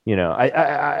like,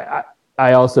 I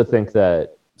also think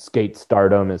that skate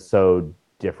stardom is so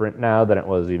different now than it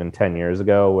was even 10 years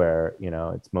ago, where,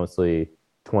 it's mostly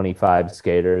 25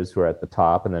 skaters who are at the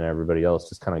top and then everybody else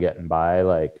just kind of getting by.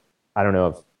 Like, I don't know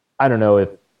if,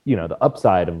 the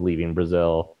upside of leaving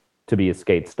Brazil to be a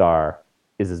skate star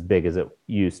is as big as it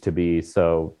used to be.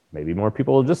 So maybe more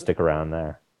people will just stick around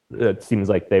there. It seems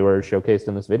like they were showcased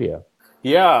in this video.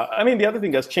 Yeah, I mean, the other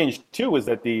thing that's changed too is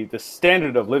that the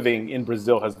standard of living in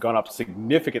Brazil has gone up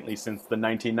significantly since the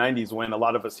 1990s, when a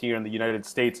lot of us here in the United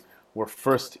States were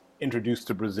first introduced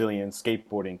to Brazilian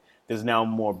skateboarding. There's now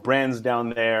more brands down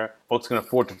there. Folks can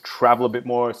afford to travel a bit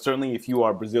more. Certainly, if you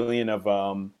are Brazilian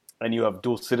and you have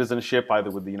dual citizenship,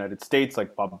 either with the United States,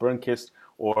 like Bob Burnquist,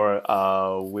 or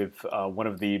with one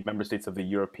of the member states of the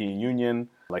European Union,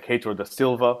 like Heitor da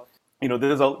Silva.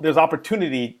 There's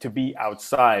opportunity to be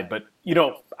outside. But,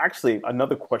 actually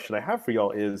another question I have for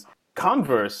y'all is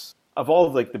Converse, of all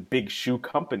of like the big shoe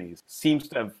companies, seems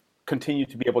to have continued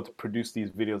to be able to produce these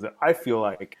videos that I feel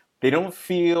like they don't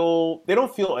feel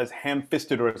as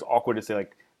ham-fisted or as awkward as say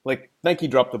like Nike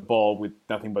dropped the ball with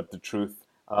Nothing But the Truth.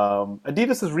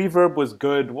 Adidas's Reverb was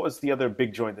good. What was the other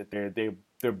big joint that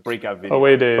their breakout video?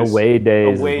 Away Days. Away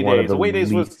Days is one of the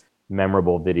least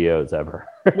memorable videos ever.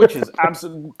 Which is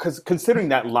absolutely, because considering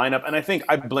that lineup, and I think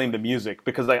I blame the music,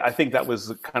 because I think that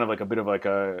was kind of like a bit of like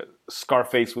a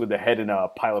Scarface with the head in a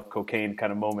pile of cocaine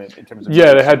kind of moment in terms of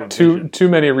they had too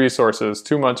many resources,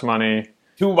 too much money.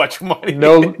 Too much money.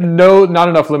 No, not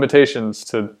enough limitations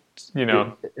to,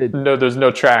 there's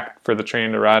no track for the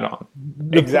train to ride on.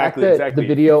 Exactly. The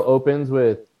video opens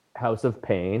with House of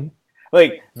Pain.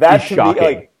 Like that should shocking. be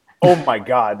like, oh my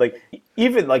God. Like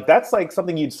even like that's like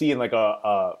something you'd see in like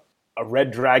a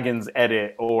Red Dragons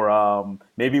edit or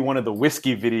maybe one of the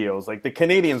whiskey videos. Like the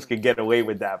Canadians could get away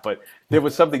with that, but there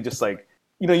was something just like,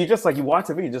 you just like, you watch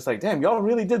the video, you're just like, damn, y'all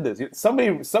really did this.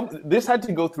 This had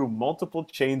to go through multiple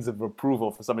chains of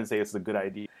approval for somebody to say it's a good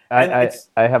idea. I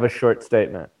have a short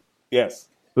statement. Yes.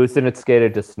 Boosting it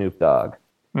skated to Snoop Dogg.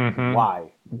 Mm-hmm.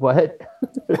 Why? What?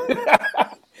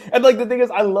 And like the thing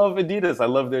is, I love Adidas. I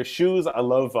love their shoes. I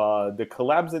love the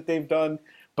collabs that they've done.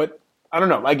 But I don't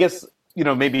know. I guess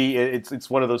maybe it's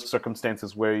one of those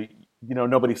circumstances where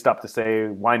nobody stopped to say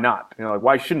why not. Like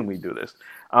why shouldn't we do this?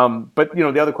 But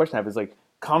the other question I have is like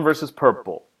Converse is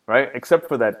purple, right? Except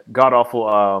for that god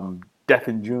awful Death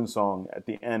in June song at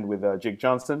the end with Jake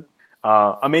Johnson.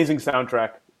 Amazing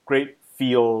soundtrack, great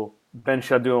feel. Ben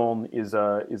Chadon is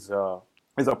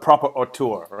a proper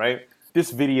auteur, right?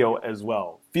 This video as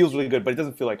well feels really good, but it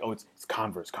doesn't feel like, oh, it's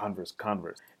Converse.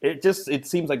 It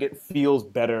seems like it feels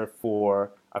better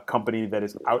for a company that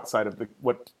is outside of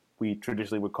what we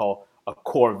traditionally would call a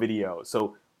core video.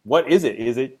 So what is it?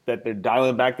 Is it that they're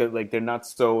dialing back, that like they're not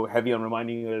so heavy on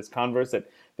reminding you that it's Converse, that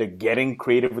they're getting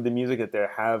creative with the music, that they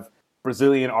have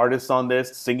Brazilian artists on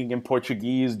this singing in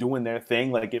Portuguese, doing their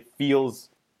thing? Like it feels,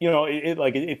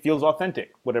 it feels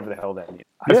authentic, whatever the hell that means.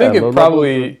 I think it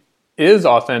probably is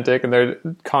authentic,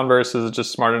 and Converse is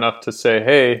just smart enough to say,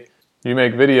 hey, you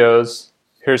make videos,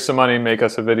 here's some money, make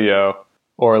us a video.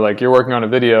 Or like, you're working on a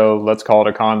video, let's call it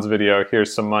a cons video,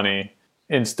 here's some money.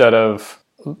 Instead of,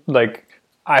 like,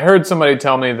 I heard somebody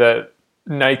tell me that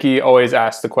Nike always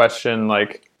asks the question,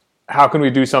 like, how can we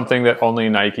do something that only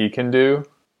Nike can do?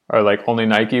 Or like only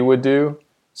Nike would do?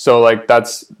 So like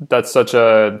that's such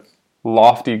a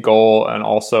lofty goal, and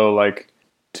also like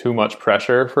too much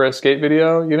pressure for a skate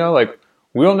video, like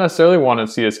we don't necessarily want to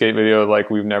see a skate video like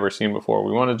we've never seen before.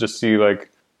 We want to just see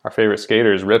like our favorite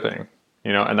skaters ripping,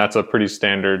 and that's a pretty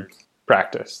standard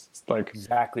practice. It's like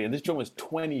exactly. And this joint was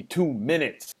 22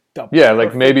 minutes. Yeah,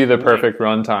 like maybe the perfect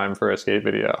runtime for a skate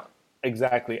video.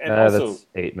 Exactly. And also that's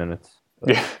 8 minutes.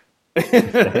 Yeah.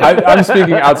 I'm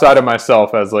speaking outside of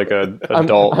myself as like a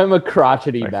adult. I'm a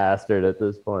crotchety bastard at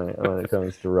this point when it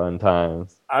comes to run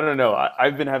times. I don't know.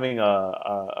 I've been having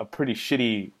a pretty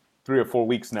shitty 3 or 4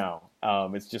 weeks now.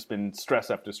 It's just been stress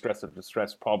after stress after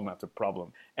stress, problem after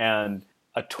problem. And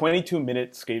a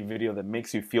 22-minute skate video that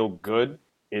makes you feel good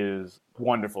is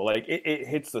wonderful. Like it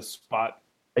hits the spot.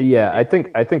 Yeah, I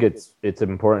think it's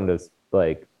important to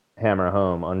like hammer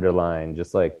home, underline,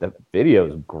 just like the video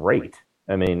is great.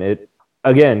 I mean,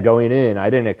 again, going in, I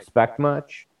didn't expect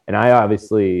much, and I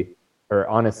honestly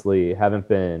haven't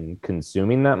been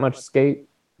consuming that much skate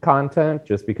content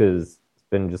just because it's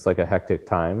been just like a hectic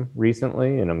time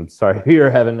recently, and I'm sorry you're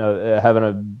having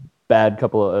a bad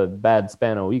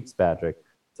span of weeks, Patrick.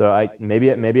 So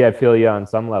maybe I feel you on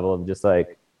some level of just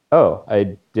like, oh,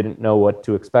 I didn't know what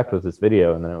to expect with this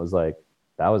video, and then it was like,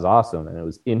 that was awesome, and it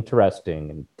was interesting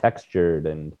and textured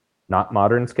and not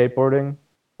modern skateboarding.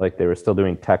 Like they were still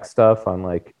doing tech stuff on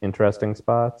like interesting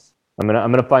spots. I'm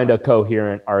gonna find a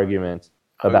coherent argument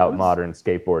about modern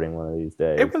skateboarding one of these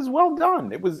days. It was well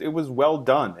done. It was well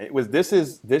done. This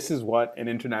is what an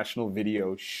international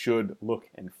video should look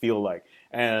and feel like.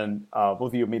 And both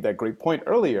of you made that great point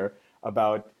earlier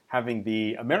about having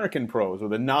the American pros, or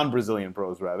the non-Brazilian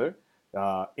pros rather,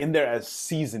 in there as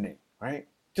seasoning, right?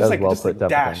 Just a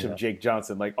dash of Jake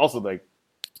Johnson. Like also like,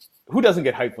 who doesn't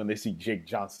get hyped when they see Jake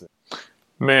Johnson?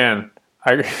 Man,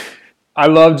 I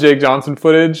love Jake Johnson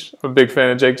footage. I'm a big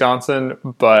fan of Jake Johnson,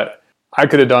 but I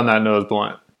could have done that nose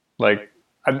blunt. Like,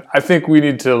 I think we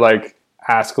need to like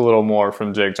ask a little more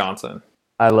from Jake Johnson.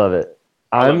 I love it.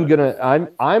 I'm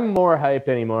more hyped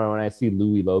anymore when I see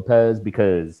Louis Lopez,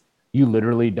 because you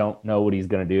literally don't know what he's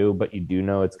gonna do, but you do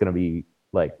know it's gonna be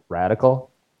like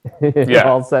radical in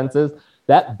all senses.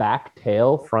 That back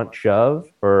tail front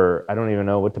shove, or I don't even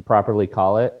know what to properly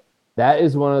call it. That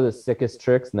is one of the sickest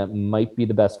tricks, and that might be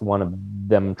the best one of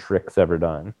them tricks ever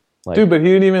done. Like, dude, but he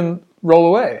didn't even roll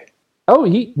away. Oh,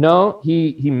 he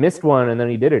missed one and then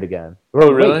he did it again.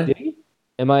 Oh, really? Wait, did he?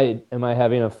 Am I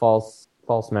having a false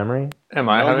memory? Am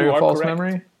I having a false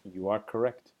memory? You are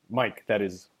correct, Mike. That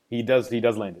is, he does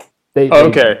land it.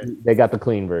 They got the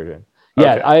clean version.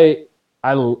 Yeah, okay.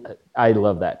 I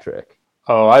love that trick.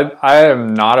 Oh, I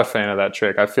am not a fan of that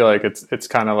trick. I feel like it's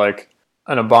kind of like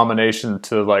an abomination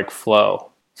to like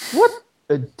flow. What?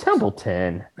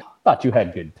 Templeton. Thought you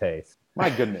had good taste. My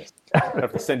goodness. I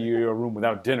have to send you to your room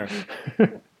without dinner.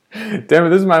 Damn it,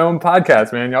 this is my own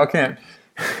podcast, man. Y'all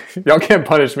can't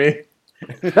punish me.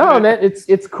 No, man,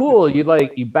 it's cool.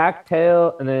 You back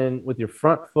tail, and then with your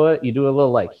front foot, you do a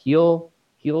little like heel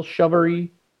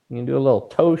shovery. You can do a little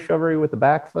toe shovery with the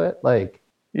back foot. Like,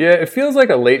 yeah, it feels like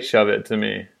a late shove it to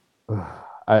me.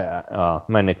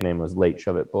 My nickname was Late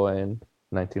Shove It Boy in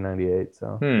 1998.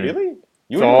 So really,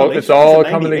 it's all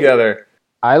coming together.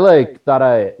 I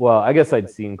guess I'd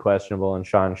seen Questionable and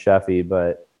Sean Sheffy,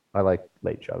 but I like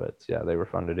Late Shove It's. Yeah, they were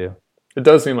fun to do. It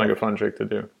does seem like a fun trick to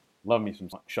do. Love me some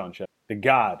Sean Sheffy, the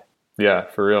god. Yeah,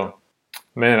 for real.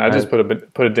 Man, I just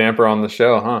put a damper on the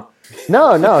show, huh?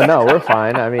 No, we're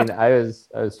fine. I mean, I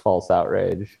was false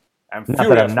outrage. I'm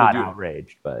not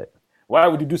outraged, but why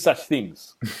would you do such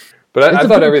things? But I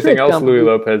thought everything else Louis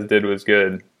Lopez did was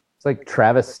good. It's like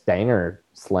Travis Stanger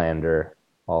slander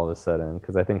all of a sudden,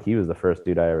 because I think he was the first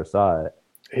dude I ever saw it.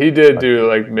 He did do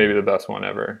like maybe the best one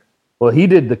ever. Well, he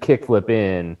did the kickflip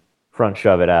in, front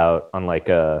shove it out on like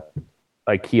a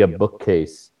IKEA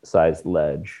bookcase sized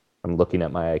ledge. I'm looking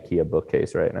at my IKEA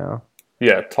bookcase right now.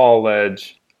 Yeah, tall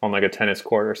ledge on like a tennis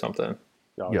court or something.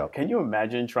 Yo, can you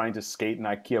imagine trying to skate an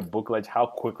IKEA book ledge? How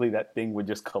quickly that thing would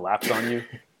just collapse on you?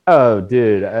 Oh,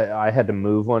 dude, I had to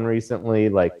move one recently,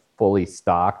 like fully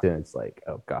stocked, and it's like,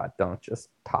 oh God, don't just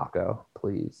taco,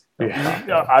 please, don't Yeah,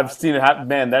 taco. I've seen it happen.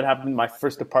 Man, that happened in my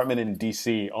first apartment in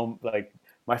DC. Like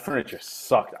my furniture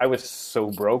sucked. I was so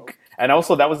broke, and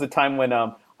also that was the time when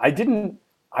I didn't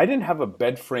have a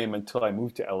bed frame until I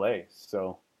moved to LA.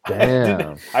 So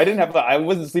Damn. I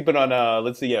wasn't sleeping on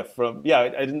let's see, yeah,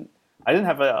 I didn't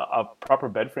have a proper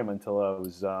bed frame until I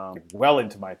was well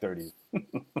into my 30s.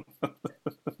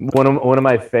 One of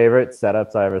my favorite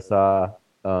setups I ever saw.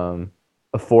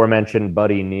 Aforementioned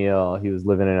Buddy Neal. He was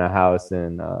living in a house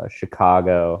in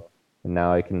Chicago, and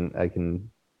now I can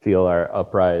feel our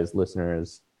Uprise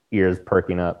listeners' ears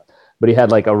perking up. But he had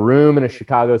like a room in a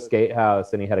Chicago skate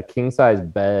house, and he had a king size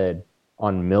bed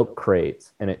on milk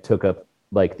crates, and it took up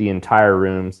like the entire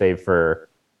room, save for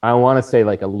I want to say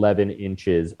like 11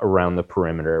 inches around the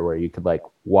perimeter, where you could like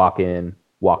walk in,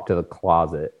 walk to the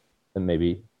closet, and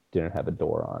maybe didn't have a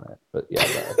door on it. But yeah,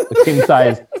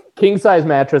 the king size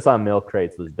mattress on milk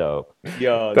crates was dope.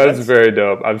 Yo, That is that's very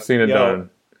dope. I've seen it yo. done.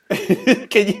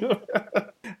 Can you?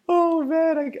 Oh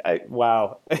man, I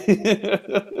wow.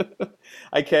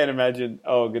 I can't imagine.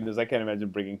 Oh goodness, I can't imagine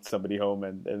bringing somebody home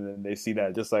and then they see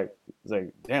that just like it's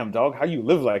like, damn dog, how you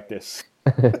live like this?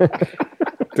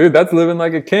 Dude, that's living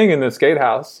like a king in the skate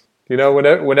house. You know, when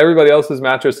everybody else's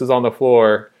mattress is on the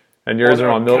floor and yours On are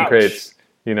a on milk couch. crates,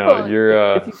 you know, Well, if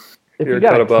you if you you're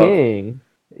got cut a above. king,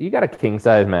 you got a king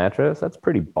size mattress. That's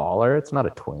pretty baller. It's not a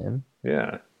twin.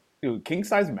 Yeah. Dude, king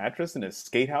size mattress in a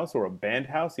skate house or a band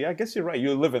house? Yeah, I guess you're right.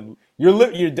 You're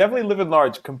definitely living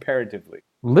large comparatively.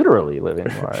 Literally living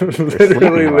large. Or Literally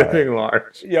sleeping large. living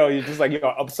large. Yo, you're just like,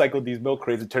 yo, upcycle these milk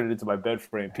crates and turn it into my bed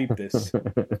frame. Peep this.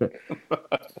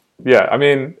 Yeah, I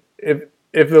mean,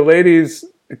 if the ladies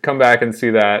come back and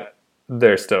see that,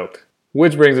 they're stoked.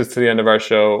 Which brings us to the end of our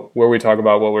show where we talk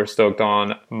about what we're stoked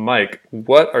on. Mike,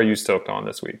 what are you stoked on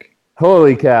this week?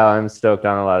 Holy cow, I'm stoked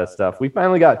on a lot of stuff. We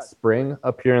finally got spring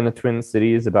up here in the Twin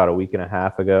Cities about a week and a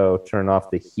half ago. Turned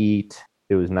off the heat.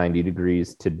 It was 90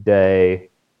 degrees today,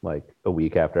 like a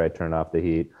week after I turned off the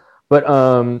heat. But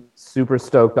super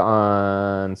stoked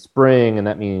on spring, and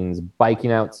that means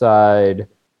biking outside.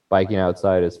 Biking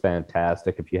outside is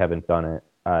fantastic. If you haven't done it,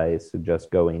 I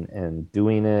suggest going and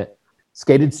doing it.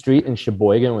 Skated street in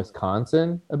Sheboygan,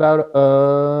 Wisconsin,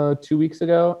 about 2 weeks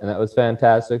ago, and that was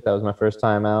fantastic. That was my first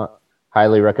time out.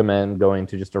 Highly recommend going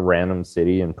to just a random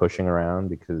city and pushing around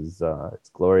because it's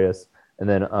glorious. And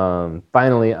then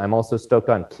finally, I'm also stoked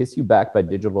on Kiss You Back by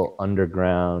Digital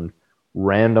Underground.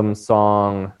 Random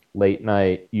song, late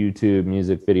night YouTube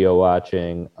music video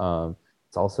watching.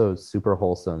 It's also super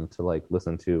wholesome to like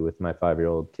listen to with my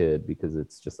 5-year-old kid because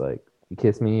it's just like, you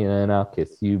kiss me and I'll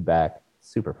kiss you back.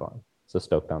 Super fun. So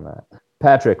stoked on that.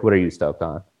 Patrick, what are you stoked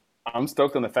on? I'm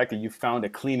stoked on the fact that you found a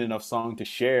clean enough song to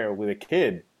share with a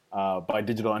kid by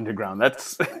Digital Underground.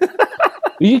 That's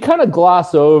You kind of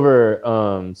gloss over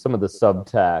some of the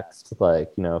subtext,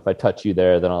 like, you know, if I touch you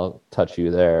there, then I'll touch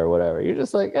you there or whatever. You're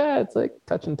just like, it's like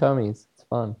touching tummies. It's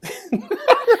fun.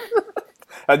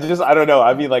 I don't know.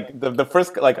 I mean, like the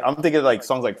first like I'm thinking like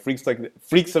songs like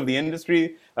Freaks of the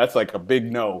Industry. That's like a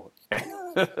big no.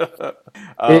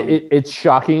 It's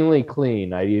shockingly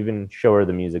clean. I even show her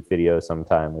the music video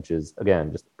sometime, which is,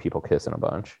 again, just people kissing a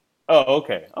bunch. Oh,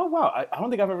 okay. Oh, wow. I don't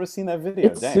think I've ever seen that video.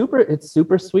 Dang. It's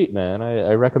super sweet, man.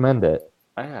 I recommend it.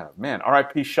 Yeah, man.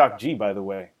 R.I.P. Shock G, by the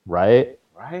way. Right?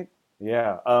 Right?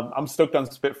 Yeah. I'm stoked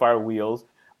on Spitfire Wheels.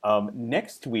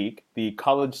 Next week, the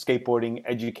College Skateboarding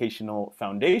Educational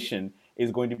Foundation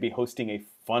is going to be hosting a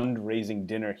fundraising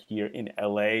dinner here in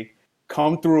LA.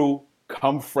 Come through,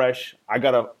 come fresh. I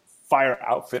got a fire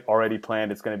outfit already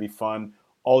planned. It's going to be fun.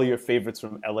 All your favorites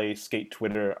from LA Skate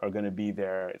Twitter are going to be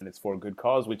there, and it's for a good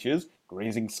cause, which is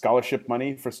raising scholarship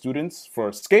money for students,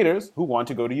 for skaters who want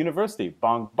to go to university.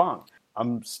 Bong, bong.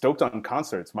 I'm stoked on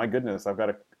concerts. My goodness, I've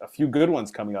got a few good ones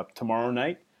coming up. Tomorrow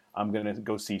night, I'm going to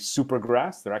go see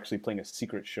Supergrass. They're actually playing a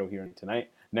secret show here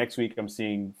tonight. Next week, I'm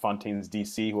seeing Fontaines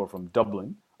DC, who are from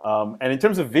Dublin. And in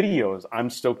terms of videos, I'm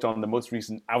stoked on the most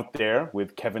recent Out There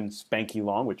with Kevin Spanky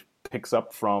Long, which picks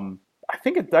up from, I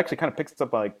think it actually kind of picks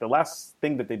up like the last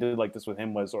thing that they did like this with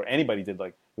him was, or anybody did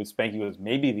like with Spanky was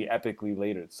maybe the Epically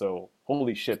Later. So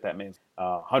holy shit, that means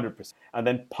 100%. And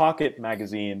then Pocket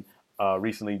Magazine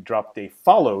recently dropped a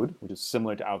Followed, which is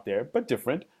similar to Out There, but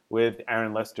different, with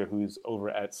Aaron Lester, who's over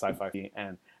at Sci-Fi,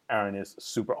 and Aaron is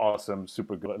super awesome,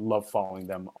 super good. I love following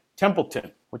them.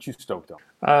 Templeton, what you stoked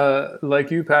on?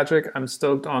 Like you, Patrick, I'm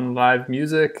stoked on live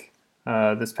music.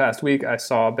 This past week, I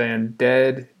saw a band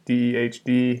Dead,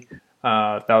 DEHD.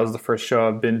 That was the first show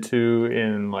I've been to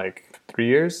in like 3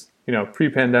 years, you know,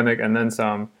 pre-pandemic and then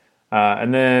some.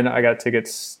 And then I got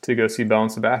tickets to go see Belle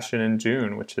and Sebastian in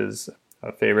June, which is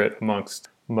a favorite amongst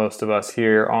most of us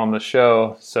here on the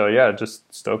show. So yeah,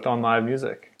 just stoked on live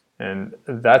music. And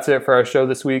that's it for our show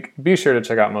this week. Be sure to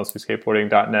check out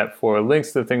mostlyskateboarding.net for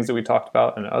links to the things that we talked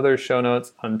about and other show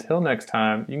notes. Until next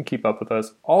time, you can keep up with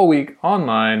us all week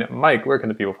online. Mike, where can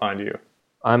the people find you?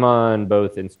 I'm on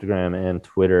both Instagram and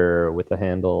Twitter with the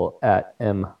handle at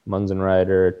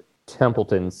 @MunzenRider.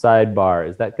 Templeton, sidebar,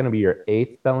 is that going to be your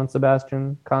 8th Belle and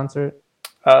Sebastian concert?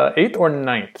 8th or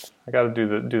 9th. I got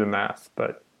to do the math,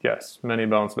 but yes, many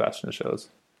Belle and Sebastian shows.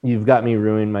 You've got me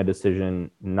ruin my decision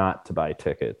not to buy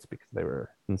tickets because they were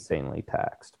insanely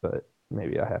taxed, but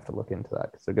maybe I have to look into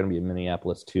that because they're going to be in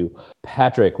Minneapolis too.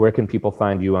 Patrick, where can people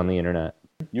find you on the internet?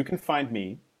 You can find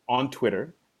me on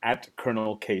Twitter at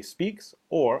Colonel K Speaks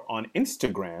or on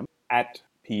Instagram at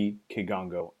P.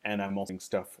 Kigongo. And I'm also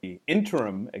stuff the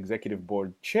interim executive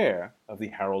board chair of the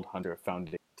Harold Hunter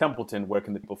Foundation. Templeton, where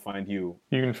can the people find you?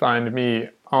 You can find me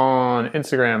on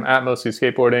Instagram at Mostly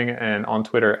Skateboarding and on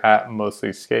Twitter at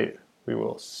Mostly Skate. We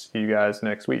will see you guys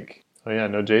next week. Oh yeah,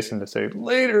 no Jason to say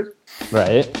later.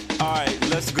 Right. All right,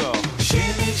 let's go.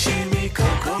 Shimmy, shimmy,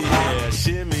 cocoa pop. Yeah,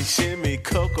 shimmy, shimmy,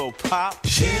 cocoa pop.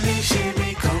 Shimmy,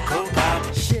 shimmy, cocoa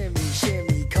pop. Shimmy,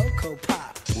 shimmy, cocoa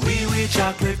pop. We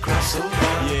chocolate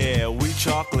crossover. Yeah, we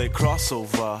chocolate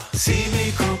crossover. See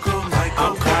me, cocoa, might go.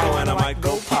 I'm cocoa and I might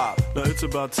go pop. Now it's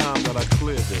about time that I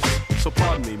clear this. So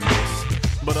pardon me, miss,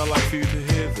 but I'd like for you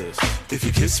to hear this. If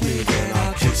you kiss me, then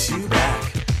I'll kiss you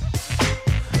back.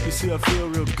 You see, I feel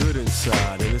real good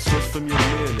inside, and it's just from your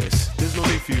nearness. There's no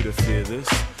need for you to fear this.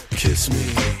 Kiss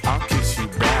me, I'll kiss you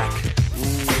back.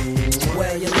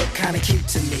 Well, you look kinda cute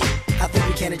to me. I think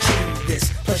we can achieve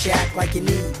this. Plus you act like you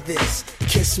need this.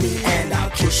 Kiss me and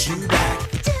I'll kiss you back.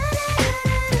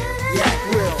 You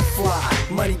act real fly.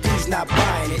 Money B's not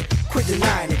buying it. Quit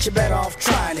denying it, you're better off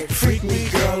trying it. Freak me,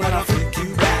 girl, and I'll freak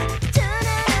you back.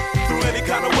 Through any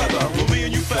kind of weather, will me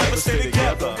and you forever stay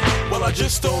together? Well, I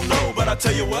just don't know, but I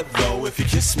tell you what though, if you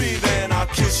kiss me, then I'll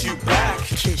kiss you back.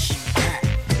 Kiss you back.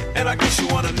 And I guess you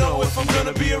wanna know if I'm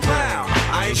gonna be around.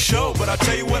 I ain't sure, but I'll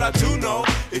tell you what I do know.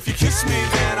 If you kiss me,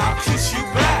 then I'll kiss you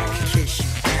back. Kiss you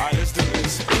back. Alright, let's do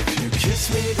this. If you kiss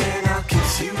me, then I'll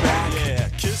kiss you back. Yeah,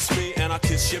 kiss me and I'll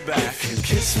kiss you back. If you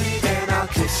kiss me, then I'll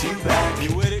kiss you back.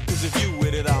 You with it? Cause if you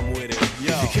with it, I'm with it.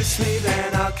 Yo. If you kiss me,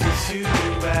 then I'll kiss you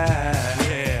back.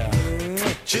 Yeah.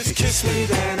 Just kiss me,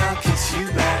 then I'll kiss you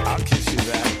back. I'll kiss you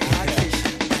back. I'll kiss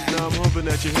you back. Now I'm hoping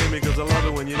that you hear me, cause I love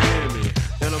it when you're near me.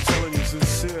 And I'm telling you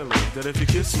sincerely that if you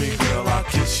kiss me, girl, I'll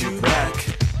kiss you back.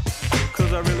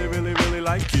 Cause I really, really, really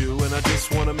like you, and I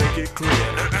just wanna make it clear.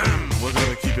 We're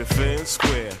gonna keep it fair and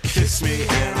square. Kiss me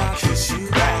and I'll kiss you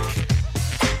back.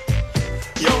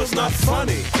 Yo, it's not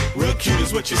funny. Real cute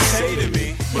is what you say to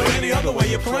me. But any other way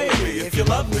you play me. If you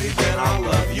love me, then I'll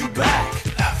love you back.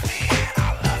 Love me and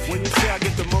I'll love you. When you say I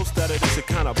get the most out of this, it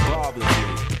kinda bothers me.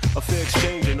 A fair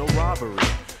exchange and no robbery.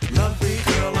 Love me,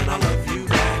 girl, and I love you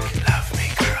back. Love me,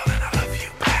 girl, and I love you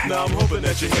back. Now I'm hoping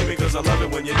that you hear me, cause I love it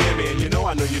when you're near me. And you know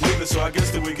I knew this, so I guess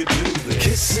that we could do this.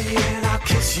 Kiss me and I'll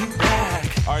kiss you back.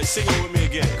 Alright, sing it with me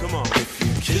again, come on. If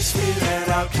you kiss me, then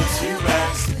I'll kiss you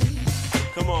back.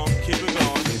 Come on, keep it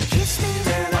going. If you kiss me,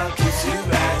 then I'll kiss you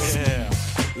back.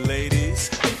 Yeah, ladies.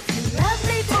 If you love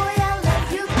me, boy, I'll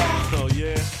love you back. Oh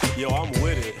yeah, yo, I'm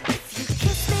with it. If you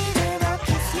kiss me, then I'll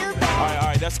kiss you back.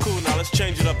 Alright, that's cool. Now let's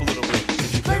change it up a little bit.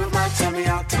 If you play with my tummy,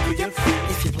 I'll tickle your feet.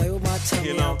 If you play with my tummy,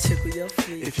 You know. I'll tickle your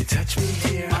feet. If you touch me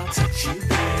here, I'll touch you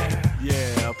there.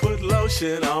 Yeah, put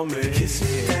lotion on me. Kiss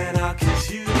me, then I'll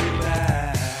kiss you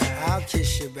back. I'll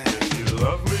kiss you back. If you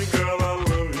love me, girl, I'll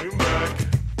love you back.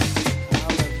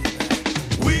 I'll love you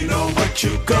back. We know what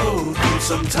you go through.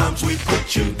 Sometimes we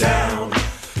put you down.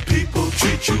 People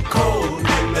treat you cold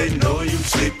when they know you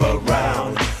sleep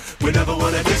around. We never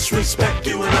wanna disrespect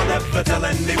you, and I'll never tell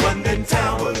anyone in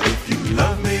town. But if you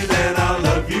love me, then I'll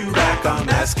love you back. I'm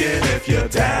asking if you're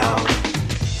down.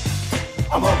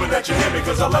 I'm hoping that you hear me,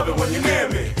 cause I love it when you're near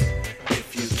me.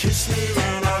 If you kiss me,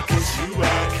 then I'll kiss you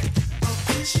back. I'll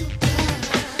kiss you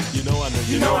back. You know I know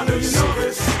you know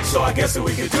this, so I guess that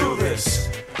we could do this.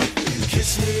 If you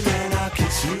kiss me, then I'll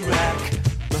kiss you back.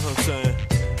 Know what I'm saying?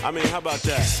 I mean, how about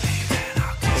that?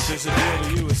 If it's a deal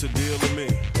to you, it's a deal to me.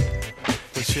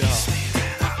 But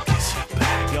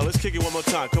y'all, yo, let's kick it one more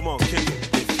time. Come on, kick it.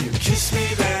 If you kiss me,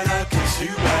 then I'll kiss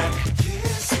you back.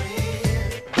 Kiss me.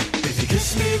 If you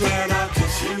kiss me, then I'll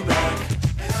kiss you back.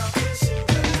 And I'll kiss you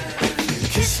back. If you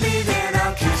kiss me, then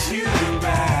I'll kiss you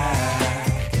back.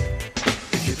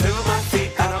 If you play with my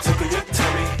feet, I'll tickle your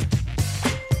tummy.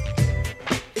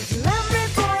 If you love me,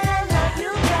 boy, I love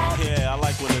you back. Yeah, I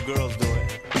like when the girls do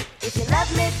it. If you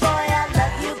love me, boy, I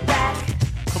love you back.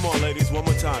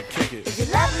 time, kick it. If you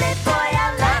love me, boy,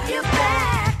 I love you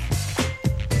back.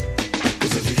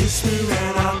 'Cause if you kiss me,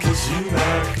 then I'll kiss you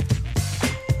back.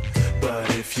 But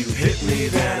if you hit me,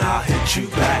 then I'll hit you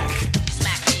back.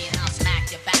 Smack me and I'll smack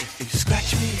your back. If you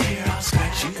scratch me here, I'll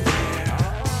scratch you there.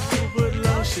 Oh, put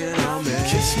lotion on me.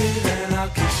 Kiss me, then I'll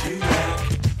kiss you back.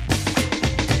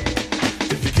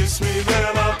 If you kiss me,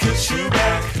 then I'll kiss you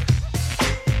back.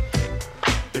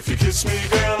 If you kiss me,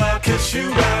 girl, I'll kiss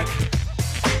you back.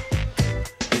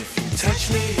 If you touch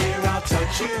me here, I'll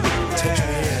touch you there. Touch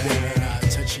me here, then I'll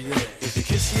touch you there. If you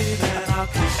kiss me, then I'll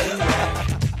kiss you back.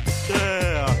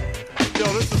 Yeah. Yo,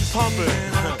 this is pumping.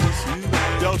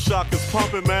 Yo, Shock is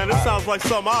pumping, man. This sounds like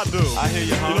something I do. I hear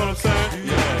you, huh? You know what I'm saying?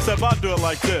 Yeah. Except I do it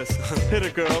like this. Hit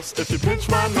it, girls. If you pinch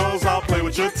my nose, I'll play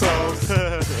with your toes. You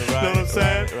know what I'm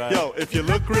saying? Right. Yo, if you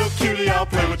look real cutie, I'll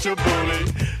play with your booty.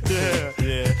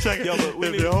 Yeah. Check it. Yo,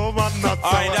 if you hold my nuts.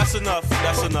 All right, that's enough.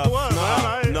 That's enough. What,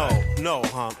 no,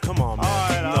 huh? Come on,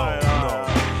 man. All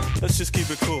right. Let's just keep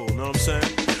it cool. Know what I'm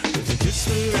saying? If you kiss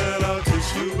me, then I'll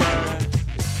kiss you back.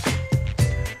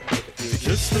 If you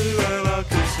kiss me, then I'll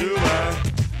kiss you back.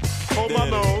 Hold my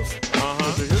nose.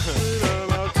 If you kiss me,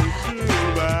 then I'll kiss you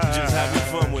back. Just having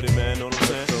fun with it, man. Know what I'm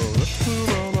saying? So let's do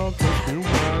it, I'll kiss you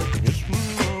back. Kiss me,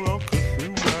 then I'll kiss you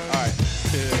back. All right.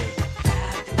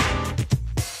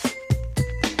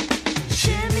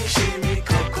 Shimmy, shimmy,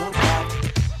 cocoa pop.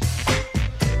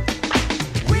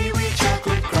 Wee wee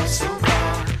chocolate crossover.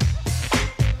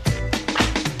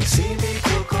 See me,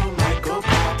 cocoa, Michael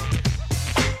pop.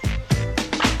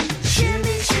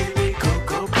 Shimmy, shimmy,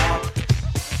 cocoa pop.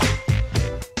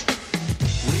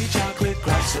 We chocolate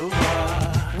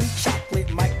crossover. We chocolate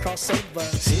might crossover.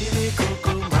 See me,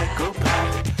 cocoa, Michael pop.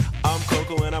 I'm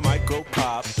Coco and I might go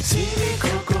pop. See me,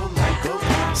 cocoa, Michael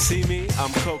pop. See me,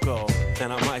 I'm Coco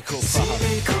and I might go See pop.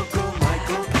 me, cocoa,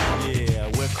 Michael pop. Yeah,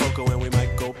 we're Coco and we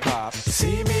might go pop.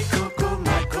 See me,